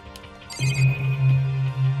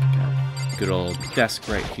 Good old desk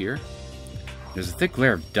right here. There's a thick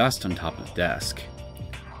layer of dust on top of the desk.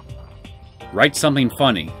 Write something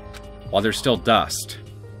funny while there's still dust.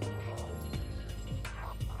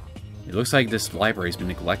 It looks like this library's been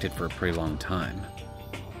neglected for a pretty long time.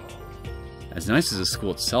 As nice as the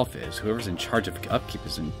school itself is, whoever's in charge of upkeep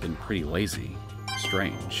has been pretty lazy.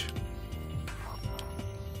 Strange.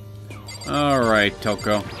 Alright,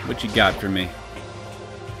 Toko. What you got for me?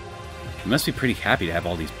 You must be pretty happy to have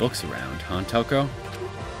all these books around, huh, Toko?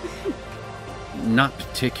 not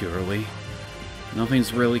particularly.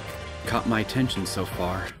 Nothing's really caught my attention so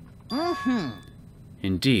far.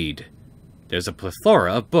 Indeed. There's a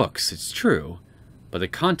plethora of books, it's true, but the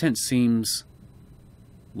content seems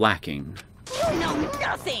lacking. You know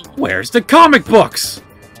nothing! Where's the comic books?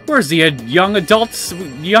 Where's the young adult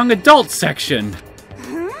section?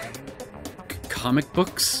 Comic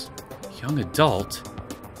books? Young adult?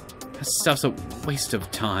 That stuff's a waste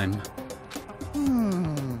of time.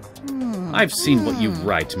 I've seen what you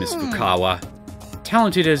write, Miss Fukawa.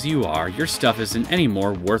 Talented as you are, your stuff isn't any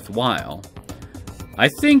more worthwhile. I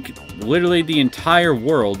think literally the entire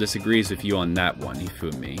world disagrees with you on that one,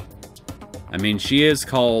 Ifumi. I mean, she is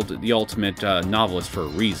called the ultimate novelist for a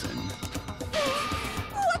reason.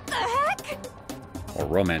 What the heck? Or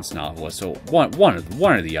romance novelist, so one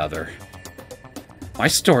or the other. My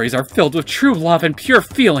stories are filled with true love and pure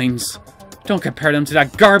feelings. Don't compare them to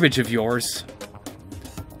that garbage of yours.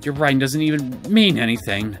 Your writing doesn't even mean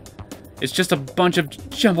anything. It's just a bunch of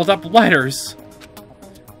jumbled up letters.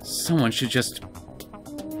 Someone should just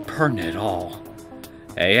burn it all.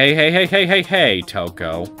 Hey,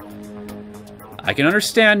 Toko. I can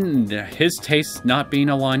understand his tastes not being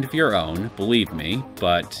aligned with your own, believe me,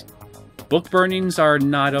 but book burnings are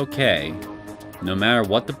not okay. No matter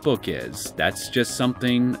what the book is, that's just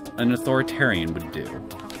something an authoritarian would do.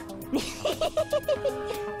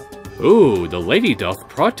 Ooh, the lady doth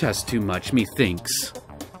protest too much, methinks.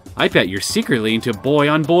 I bet you're secretly into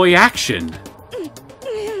boy-on-boy action.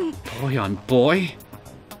 Boy-on-boy?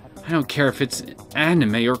 I don't care if it's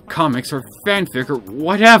anime or comics or fanfic or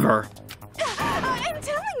whatever. I'm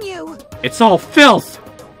telling you! It's all filth!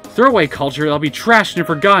 Throwaway culture that'll be trashed and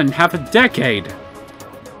forgotten in half a decade.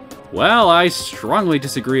 Well, I strongly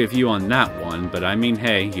disagree with you on that one, but I mean,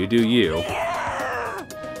 hey, you do you.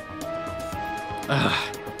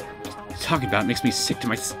 Talking about it makes me sick to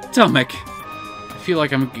my stomach. I feel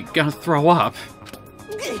like I'm gonna throw up.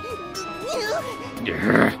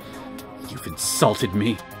 You've insulted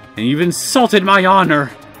me, and you've insulted my honor.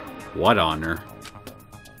 What honor?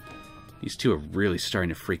 These two are really starting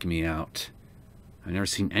to freak me out. I've never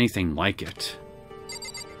seen anything like it.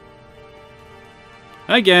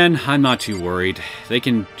 Again, I'm not too worried. They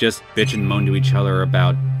can just bitch and moan to each other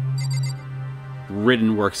about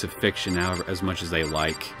written works of fiction as much as they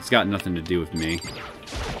like. It's got nothing to do with me.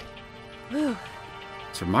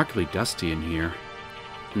 It's remarkably dusty in here,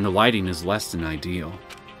 and the lighting is less than ideal.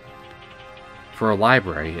 For a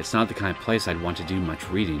library, it's not the kind of place I'd want to do much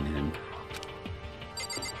reading in.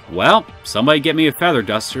 Well, somebody get me a feather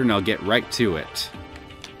duster and I'll get right to it.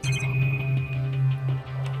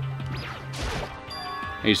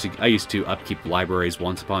 I used to upkeep libraries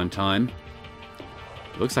once upon a time.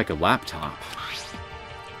 It looks like a laptop.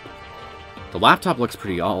 The laptop looks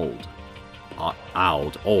pretty old.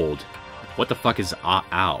 Old. What the fuck is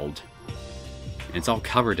old? And it's all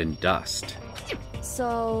covered in dust.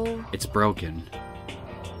 So... It's broken.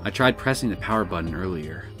 I tried pressing the power button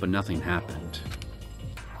earlier, but nothing happened.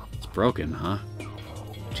 It's broken, huh?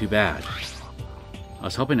 Too bad. I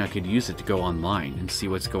was hoping I could use it to go online and see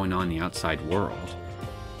what's going on in the outside world.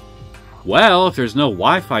 Well, if there's no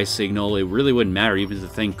Wi-Fi signal, it really wouldn't matter even if the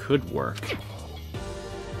thing could work.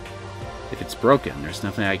 If it's broken, there's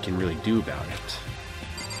nothing I can really do about it.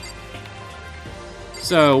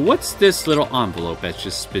 So, what's this little envelope that's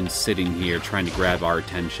just been sitting here trying to grab our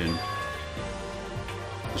attention?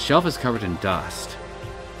 The shelf is covered in dust,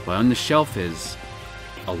 but on the shelf is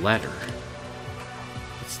a letter.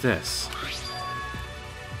 What's this?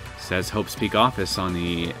 It says Hope's Peak Office on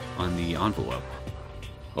the envelope.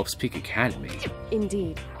 Hope's Peak Academy.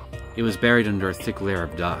 Indeed. It was buried under a thick layer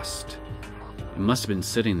of dust. It must have been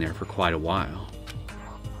sitting there for quite a while.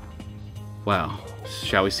 Well,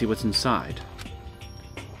 shall we see what's inside?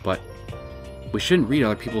 But we shouldn't read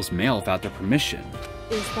other people's mail without their permission.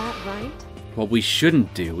 Is that right? What we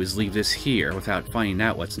shouldn't do is leave this here without finding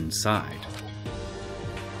out what's inside.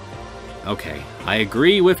 Okay, I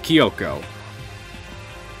agree with Kyoko.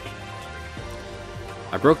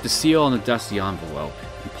 I broke the seal on the dusty envelope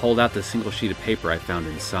and pulled out the single sheet of paper I found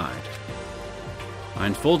inside. I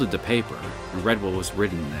unfolded the paper and read what was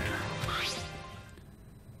written there.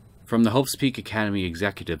 From the Hope's Peak Academy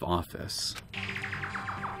Executive Office.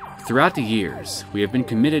 Throughout the years, we have been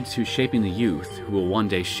committed to shaping the youth who will one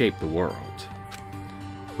day shape the world.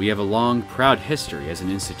 We have a long, proud history as an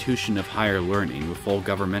institution of higher learning with full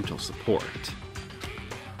governmental support.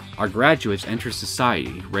 Our graduates enter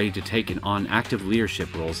society ready to take on active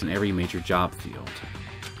leadership roles in every major job field.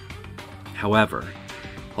 However,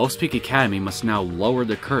 Hope's Peak Academy must now lower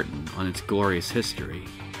the curtain on its glorious history,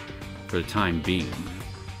 for the time being.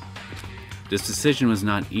 This decision was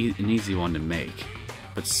not an easy one to make,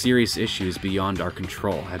 but serious issues beyond our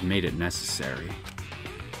control have made it necessary.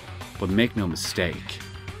 But make no mistake,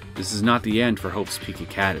 this is not the end for Hope's Peak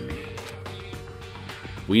Academy.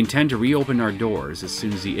 We intend to reopen our doors as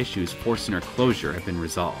soon as the issues forcing our closure have been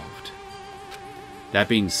resolved. That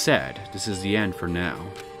being said, this is the end for now.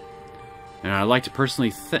 And I'd like to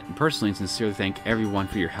personally and sincerely thank everyone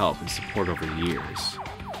for your help and support over the years.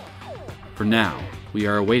 For now, we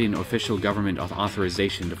are awaiting official government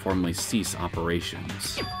authorization to formally cease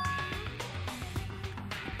operations.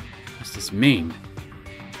 What's this mean?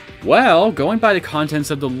 Well, going by the contents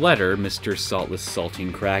of the letter, Mr. Saltless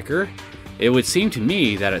Saltine Cracker, it would seem to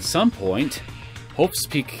me that at some point, Hope's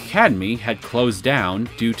Peak Academy had closed down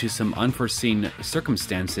due to some unforeseen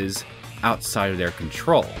circumstances outside of their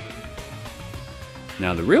control.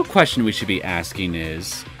 Now, the real question we should be asking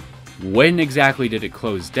is, when exactly did it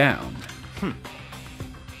close down?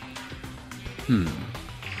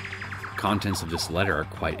 Contents of this letter are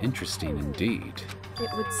quite interesting indeed.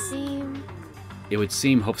 It would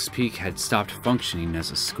seem Hope's Peak had stopped functioning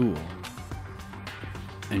as a school.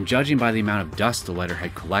 And judging by the amount of dust the letter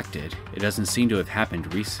had collected, it doesn't seem to have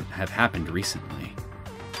happened recently.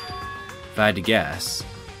 If I had to guess,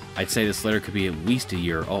 I'd say this letter could be at least a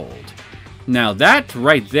year old. Now that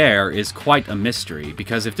right there is quite a mystery,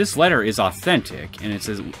 because if this letter is authentic and it's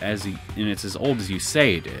as old as you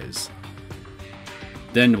say it is,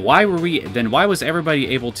 then why was everybody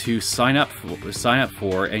able to sign up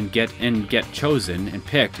for and get chosen and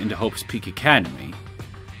picked into Hope's Peak Academy?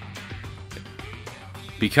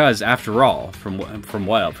 Because after all, from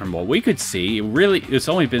what we could see, it's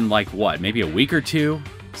only been like what, maybe a week or two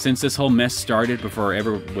since this whole mess started before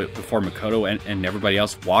Makoto and everybody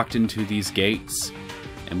else walked into these gates,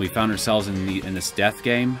 and we found ourselves in this death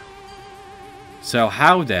game. So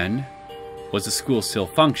how then was the school still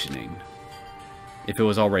functioning if it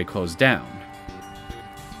was already closed down?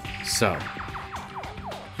 So,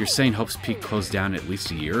 you're saying Hope's Peak closed down at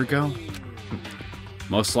least a year ago?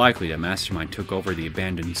 Most likely that Mastermind took over the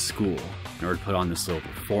abandoned school in order to put on this little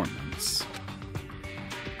performance.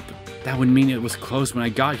 But that would mean it was closed when I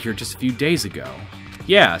got here just a few days ago.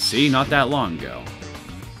 Yeah, see, not that long ago.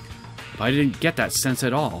 But I didn't get that sense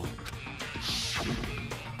at all.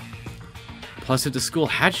 Plus, if the school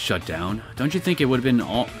had shut down, don't you think it would have been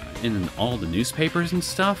in all the newspapers and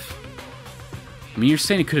stuff? I mean, you're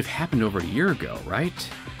saying it could have happened over a year ago, right?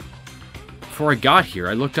 Before I got here,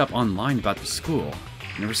 I looked up online about the school.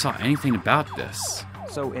 Never saw anything about this.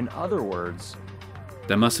 So, in other words...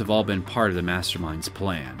 That must have all been part of the Mastermind's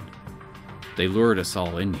plan. They lured us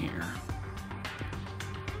all in here.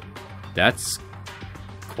 That's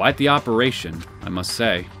quite the operation, I must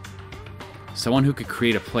say. Someone who could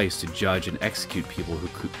create a place to judge and execute people who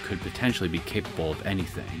could potentially be capable of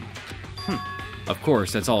anything. Of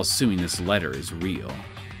course, that's all assuming this letter is real.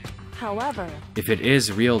 However... If it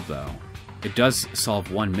is real, though, it does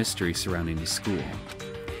solve one mystery surrounding the school.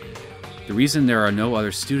 The reason there are no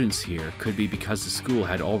other students here could be because the school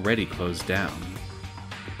had already closed down.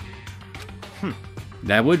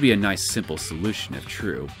 That would be a nice simple solution if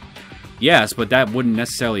true. Yes, but that wouldn't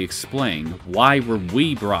necessarily explain why were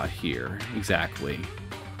we brought here, exactly.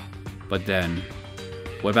 But then,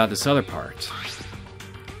 what about this other part?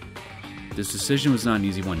 This decision was not an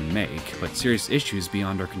easy one to make, but serious issues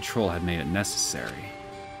beyond our control have made it necessary.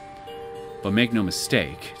 But make no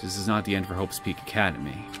mistake, this is not the end for Hope's Peak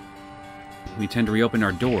Academy. We intend to reopen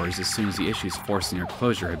our doors as soon as the issues forcing our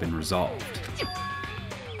closure have been resolved.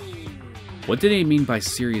 What did they mean by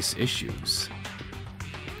serious issues?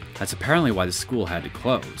 That's apparently why the school had to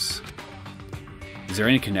close. Is there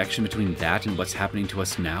any connection between that and what's happening to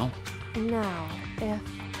us now? Now,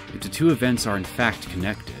 If the two events are in fact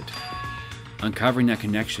connected, uncovering that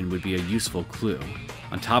connection would be a useful clue,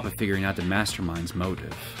 on top of figuring out the Mastermind's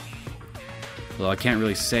motive. Although I can't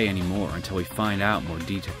really say any more until we find more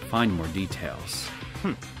details.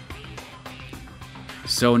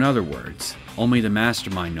 So in other words, only the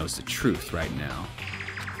Mastermind knows the truth right now.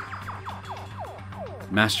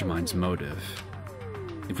 Mastermind's motive.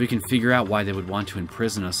 If we can figure out why they would want to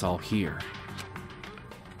imprison us all here,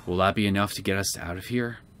 will that be enough to get us out of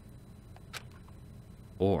here?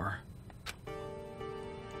 Or...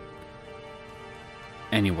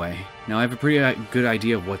 Anyway, now I have a pretty good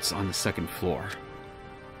idea of what's on the second floor.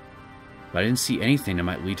 But I didn't see anything that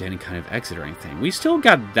might lead to any kind of exit or anything. We still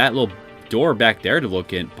got that little door back there to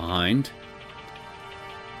look in behind.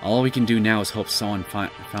 All we can do now is hope someone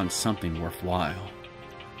found something worthwhile.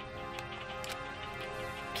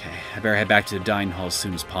 Okay, I better head back to the dining hall as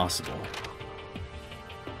soon as possible.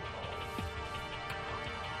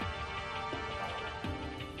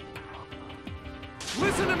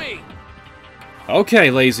 me!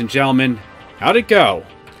 Okay, ladies and gentlemen, how'd it go?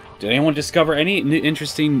 Did anyone discover any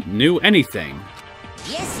interesting new anything?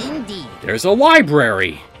 Yes, indeed. There's a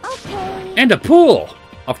library! Okay. And a pool!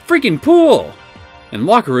 A freaking pool! And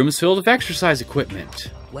locker rooms filled with exercise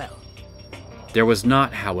equipment. Well, There was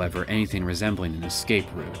not, however, anything resembling an escape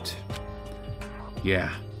route.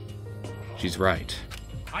 Yeah, she's right.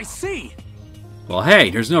 I see! Well, hey,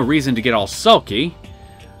 there's no reason to get all sulky.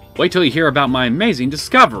 Wait till you hear about my amazing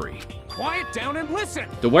discovery. Quiet down and listen!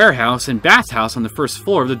 The warehouse and bathhouse on the first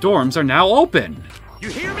floor of the dorms are now open. You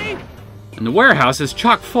hear me? And the warehouse is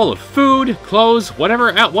chock full of food, clothes,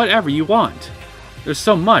 whatever you want. There's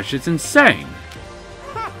so much, it's insane.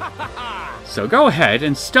 So go ahead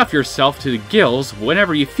and stuff yourself to the gills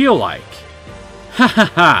whenever you feel like. Ha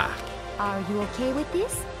ha ha! Are you okay with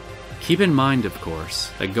this? Keep in mind, of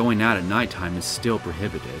course, that going out at nighttime is still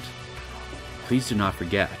prohibited. Please do not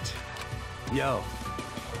forget. Yo,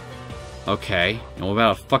 Okay, and what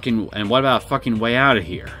about a fucking way out of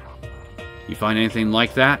here? You find anything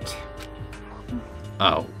like that?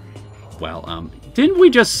 Oh, well, didn't we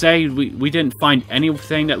just say we didn't find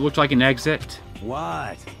anything that looked like an exit?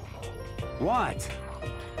 what? What?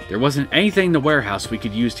 There wasn't anything in the warehouse we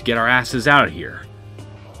could use to get our asses out of here.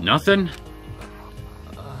 Nothing?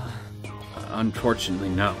 Unfortunately,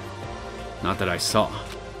 no. Not that I saw.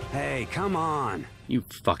 Hey, come on. You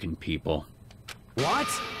fucking people. What?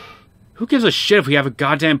 Who gives a shit if we have a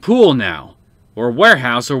goddamn pool now? Or a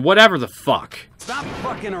warehouse or whatever the fuck? Stop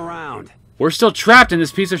fucking around. We're still trapped in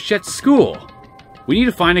this piece of shit school. We need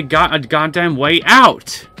to find a goddamn way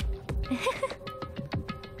out.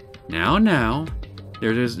 Now,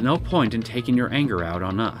 there is no point in taking your anger out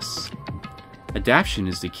on us. Adaptation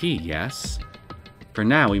is the key, yes? For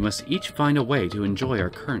now, we must each find a way to enjoy our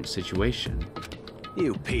current situation.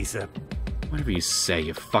 You piece of... Whatever you say,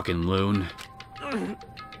 you fucking loon.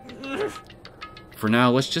 For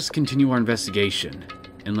now, let's just continue our investigation,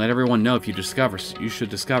 and let everyone know if you should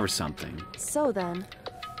discover something. So then,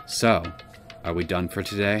 So, are we done for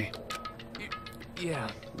today? Yeah.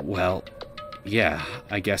 Well, yeah,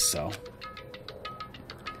 I guess so.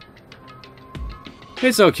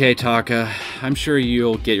 It's okay, Taka. I'm sure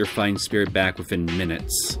you'll get your fighting spirit back within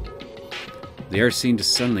minutes. The air seemed to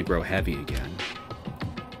suddenly grow heavy again.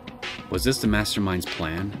 Was this the Mastermind's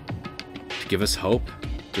plan? To give us hope?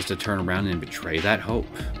 Just to turn around and betray that hope?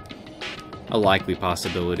 A likely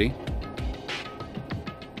possibility.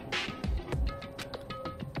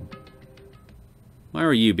 Why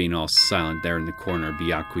are you being all silent there in the corner,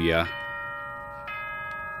 Byakuya?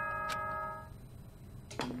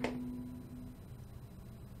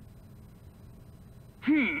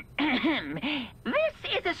 This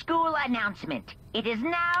is a school announcement. It is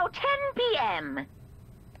now 10 p.m.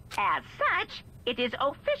 As such, it is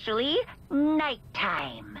officially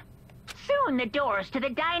nighttime. Soon the doors to the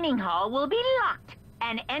dining hall will be locked,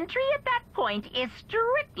 and entry at that point is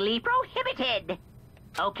strictly prohibited.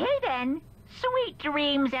 Okay then. Sweet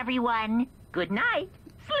dreams, everyone. Good night.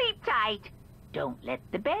 Sleep tight. Don't let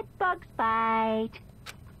the bed bugs bite.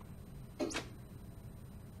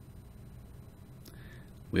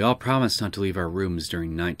 We all promised not to leave our rooms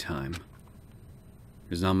during nighttime.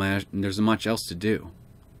 There's not much else to do.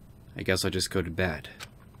 I guess I'll just go to bed.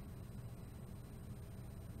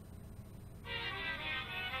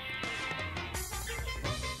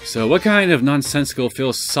 So what kind of nonsensical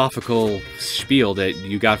philosophical spiel that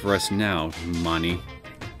you got for us now, Mani?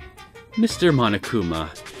 Mr. Monokuma.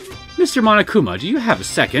 Mr. Monokuma, do you have a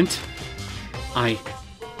second? I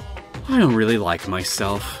don't really like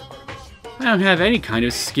myself. I don't have any kind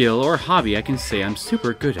of skill or hobby I can say I'm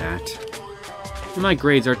super good at. And my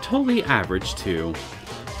grades are totally average, too.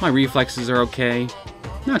 My reflexes are okay.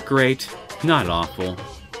 Not great, not awful.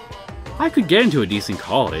 I could get into a decent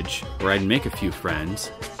college, where I'd make a few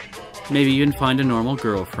friends. Maybe even find a normal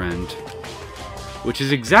girlfriend. Which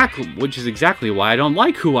is exactly why I don't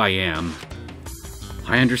like who I am.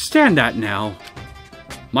 I understand that now.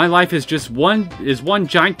 My life is just one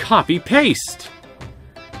giant copy-paste.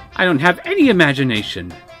 I don't have any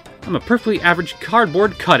imagination. I'm a perfectly average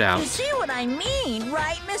cardboard cutout. You see what I mean,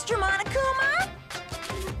 right, Mr. Monokuma?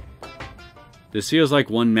 This feels like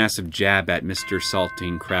one massive jab at Mr.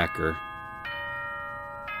 Saltine Cracker.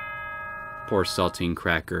 Poor Saltine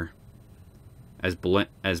Cracker. As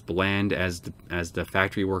bland as the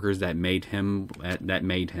factory workers that made him.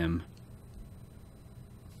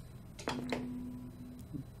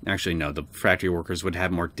 Actually, no. The factory workers would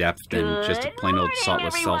have more depth than just a plain old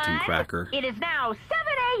saltless Saltine Cracker. It is now 7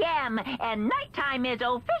 a.m. and nighttime is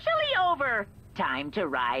officially over. Time to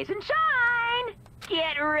rise and shine.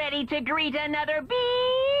 Get ready to greet another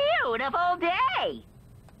beautiful day.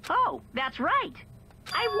 Oh, that's right.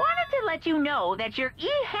 I wanted to let you know that your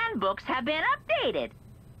e-handbooks have been updated.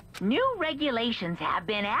 New regulations have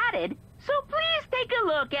been added, so please take a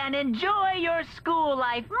look and enjoy your school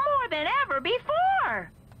life more than ever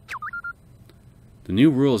before. The new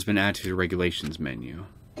rule has been added to the regulations menu.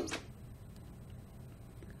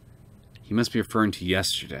 He must be referring to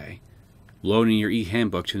yesterday. Loading your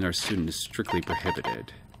e-handbook to another student is strictly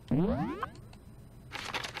prohibited.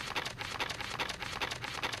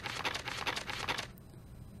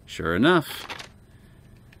 Sure enough.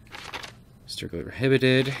 Strictly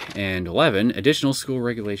prohibited. And 11, additional school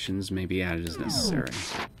regulations may be added as necessary.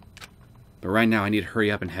 But right now I need to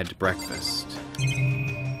hurry up and head to breakfast.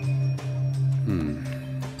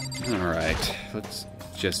 Alright, let's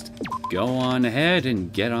just go on ahead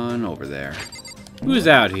and get on over there. Who's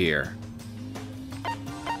out here?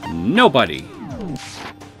 Nobody!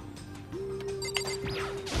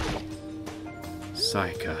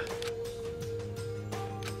 Saika.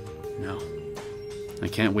 No. I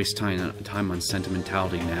can't waste time on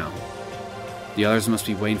sentimentality now. The others must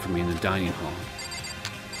be waiting for me in the dining hall.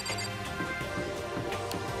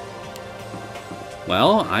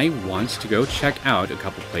 Well, I want to go check out a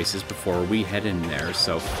couple places before we head in there,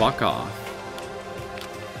 so fuck off.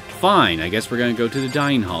 Fine, I guess we're gonna go to the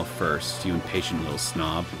dining hall first, you impatient little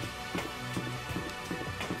snob.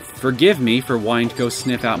 Forgive me for wanting to go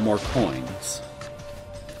sniff out more coins.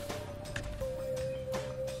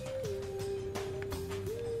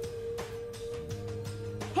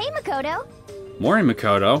 Hey, Makoto. Morning,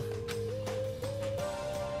 Makoto.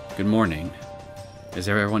 Good morning. Is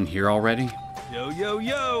everyone here already? Yo, yo,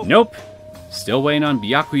 yo! Nope. Still waiting on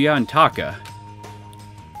Byakuya and Taka.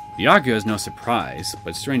 Byakuya is no surprise,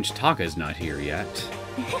 but strange Taka is not here yet.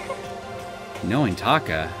 Knowing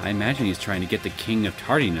Taka, I imagine he's trying to get the king of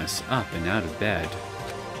tardiness up and out of bed.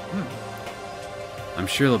 I'm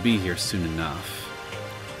sure they'll be here soon enough.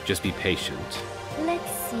 Just be patient. Let's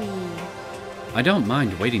see. I don't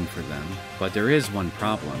mind waiting for them, but there is one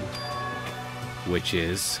problem. Which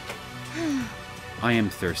is... I am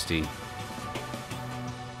thirsty.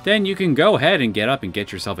 Then you can go ahead and get up and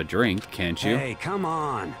get yourself a drink, can't you? Hey, come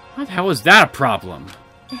on. How is that a problem?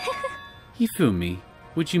 Hifumi,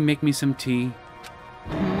 would you make me some tea?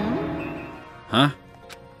 Huh?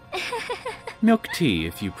 Milk tea,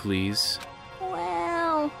 if you please.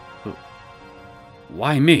 Well,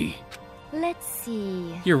 Why me? let's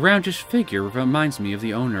see. Your roundish figure reminds me of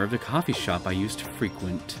the owner of the coffee shop I used to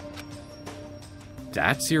frequent.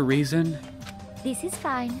 That's your reason? This is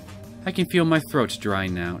fine. I can feel my throat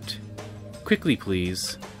drying out. Quickly,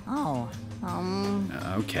 please. Oh,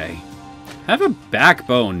 Okay. Have a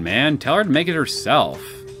backbone, man. Tell her to make it herself.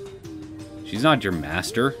 She's not your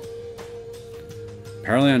master.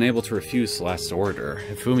 Apparently unable to refuse Celeste's order,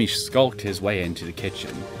 Hifumi skulked his way into the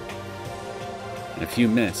kitchen. And a few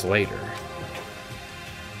minutes later...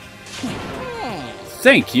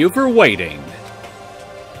 Thank you for waiting!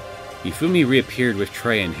 Hifumi reappeared with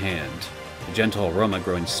tray in hand, the gentle aroma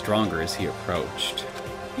growing stronger as he approached.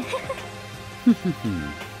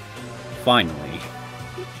 Finally.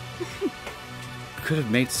 Could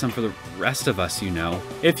have made some for the rest of us, you know.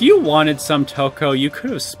 If you wanted some, Toko, you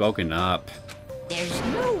could have spoken up. there's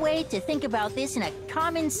no way to think about this in a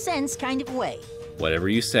common sense kind of way. Whatever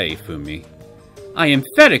you say, Fumi. I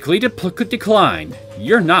emphatically decline.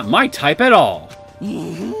 You're not my type at all.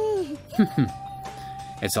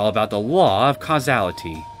 It's all about the law of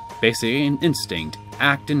causality. Basic instinct,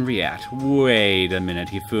 act and react. Wait a minute,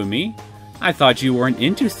 Hifumi. I thought you weren't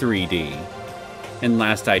into 3D. And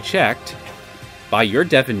last I checked, by your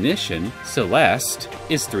definition, Celeste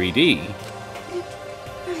is 3D.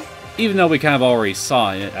 Even though we kind of already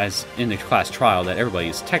saw it as in the class trial that everybody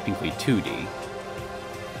is technically 2D.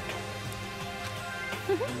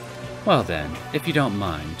 Well then, if you don't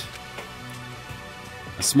mind.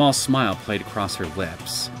 A small smile played across her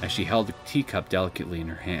lips as she held the teacup delicately in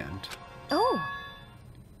her hand. Oh,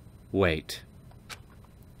 Wait.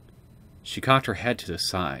 She cocked her head to the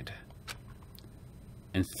side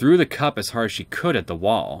and threw the cup as hard as she could at the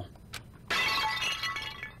wall.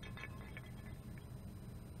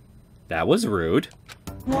 That was rude.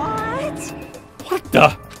 What? What the?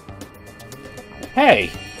 Hey,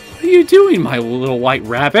 what are you doing, my little white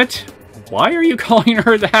rabbit? Why are you calling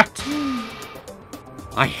her that?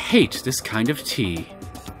 I hate this kind of tea.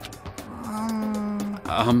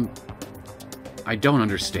 I don't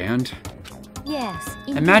understand. yes.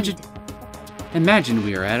 Indeed. Imagine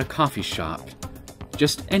we are at a coffee shop.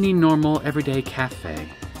 Just any normal, everyday cafe.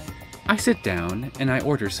 I sit down and I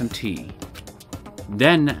order some tea.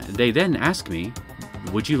 They then ask me,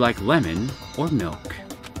 would you like lemon or milk?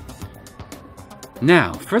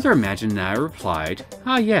 Now, further imagine that I replied,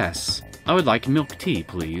 "Ah yes, I would like milk tea,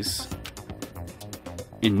 please."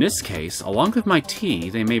 In this case, along with my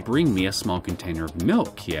tea, they may bring me a small container of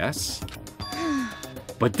milk, yes?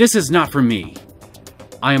 But this is not for me.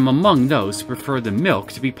 I am among those who prefer the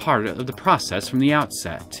milk to be part of the process from the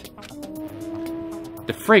outset.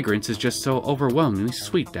 The fragrance is just so overwhelmingly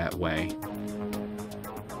sweet that way.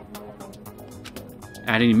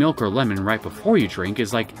 Adding milk or lemon right before you drink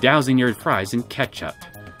is like dousing your fries in ketchup.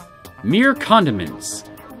 Mere condiments.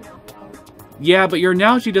 Yeah, but your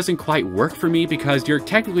analogy doesn't quite work for me because you're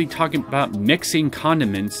technically talking about mixing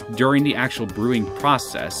condiments during the actual brewing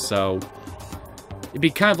process, so it'd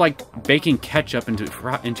be kind of like baking ketchup into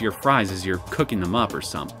your fries as you're cooking them up or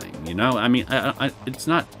something, you know? I mean, it's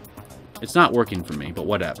not working for me, but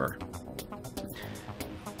whatever.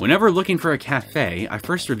 Whenever looking for a cafe, I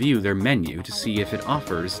first review their menu to see if it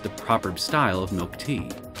offers the proper style of milk tea.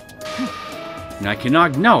 And I cannot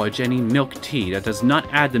acknowledge any milk tea that does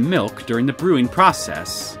not add the milk during the brewing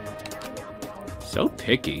process. So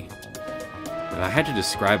picky. If I had to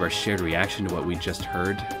describe our shared reaction to what we just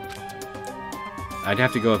heard, I'd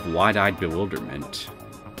have to go with wide-eyed bewilderment.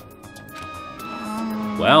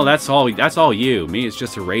 Well, that's all you. Me, it's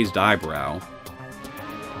just a raised eyebrow.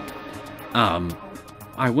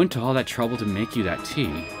 I went to all that trouble to make you that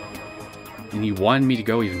tea. And you wanted me to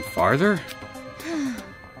go even farther?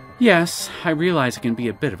 Yes, I realize it can be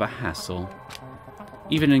a bit of a hassle.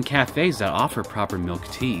 Even in cafes that offer proper milk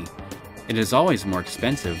tea, it is always more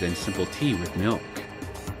expensive than simple tea with milk.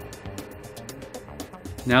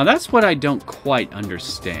 Now that's what I don't quite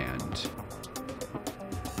understand.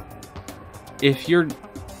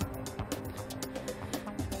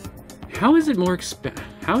 How is it more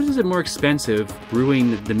expensive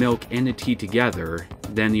brewing the milk and the tea together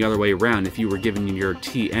than the other way around if you were giving your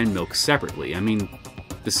tea and milk separately? I mean,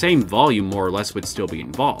 the same volume more or less would still be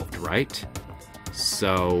involved, right?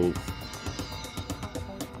 So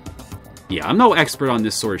yeah, I'm no expert on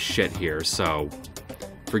this sort of shit here, so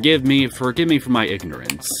forgive me for my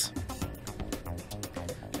ignorance.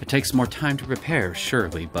 It takes more time to prepare,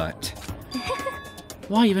 surely, but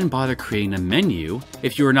why even bother creating a menu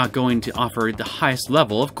if you are not going to offer the highest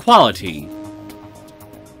level of quality?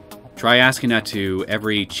 Try asking that to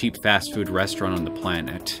every cheap fast food restaurant on the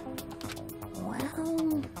planet.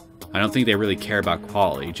 Well, I don't think they really care about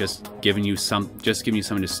quality, just giving you something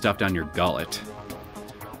to stuff down your gullet.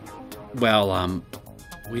 Well,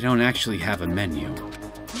 we don't actually have a menu.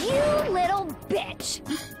 you little bitch.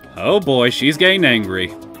 Oh boy, she's getting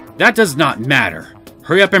angry. That does not matter.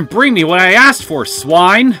 Hurry up and bring me what I asked for,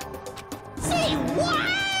 swine! Say what?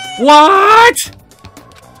 What?!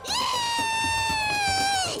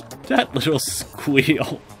 That little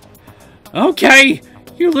squeal. Okay,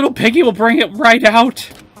 you little piggy will bring it right out.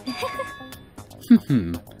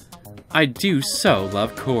 I do so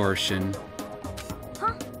love coercion.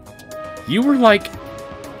 Huh? You were like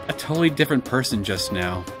a totally different person just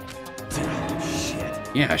now. Shit.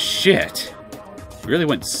 Yeah, shit. You really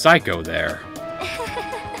went psycho there.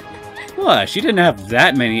 What? She didn't have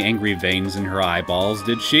that many angry veins in her eyeballs,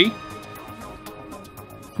 did she?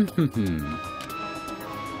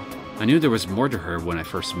 I knew there was more to her when I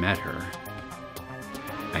first met her.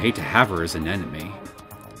 I hate to have her as an enemy.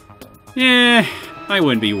 I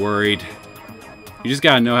wouldn't be worried. You just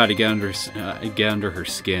gotta know how to get under her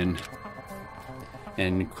skin.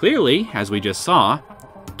 And clearly, as we just saw,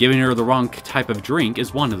 giving her the wrong type of drink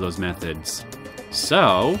is one of those methods.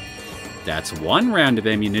 So, that's one round of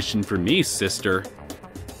ammunition for me, sister.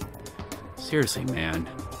 Seriously, man.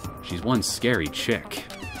 She's one scary chick.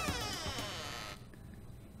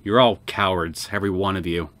 You're all cowards, every one of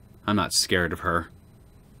you. I'm not scared of her.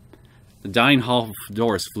 The dining hall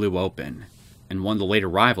doors flew open, and one of the late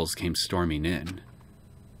arrivals came storming in.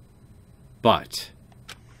 But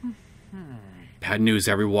bad news,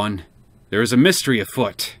 everyone. There is a mystery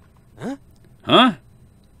afoot. Huh? Huh?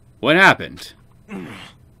 What happened?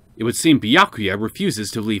 It would seem Byakuya refuses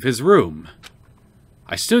to leave his room.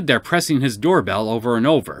 I stood there pressing his doorbell over and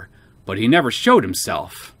over, but he never showed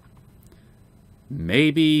himself.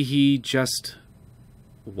 Maybe he just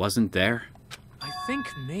wasn't there? I think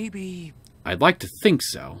maybe... I'd like to think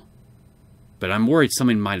so, but I'm worried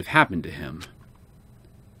something might have happened to him.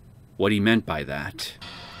 What he meant by that.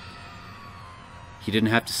 He didn't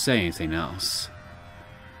have to say anything else.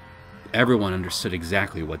 Everyone understood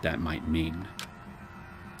exactly what that might mean.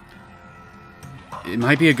 It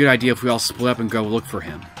might be a good idea if we all split up and go look for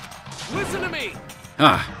him. Listen to me!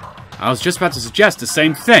 Ah, I was just about to suggest the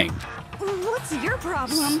same thing. What's your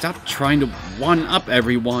problem? Stop trying to one-up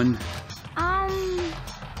everyone.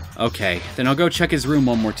 Okay, then I'll go check his room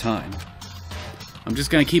one more time. I'm just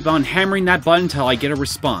gonna keep on hammering that button until I get a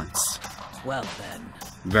response. Well then.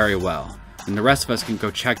 Very well. And the rest of us can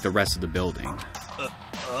go check the rest of the building.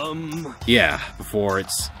 Yeah, before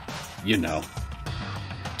it's, you know,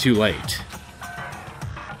 too late.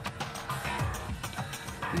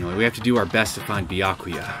 Anyway, we have to do our best to find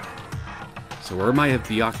Byakuya. So where might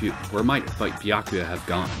Byakuya have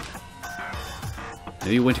gone?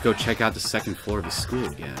 Maybe he went to go check out the second floor of the school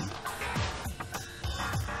again.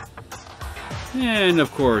 And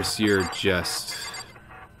of course, you're just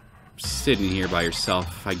sitting here by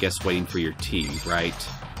yourself, I guess waiting for your tea, right?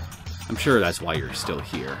 I'm sure that's why you're still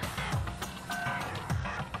here.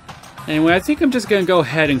 Anyway, I think I'm just gonna go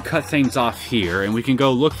ahead and cut things off here, and we can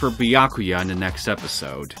go look for Byakuya in the next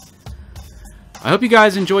episode. I hope you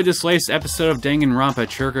guys enjoyed this latest episode of Danganronpa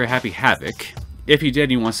Trigger Happy Havoc. If you did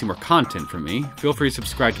and you want to see more content from me, feel free to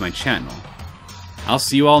subscribe to my channel. I'll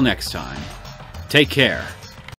see you all next time. Take care.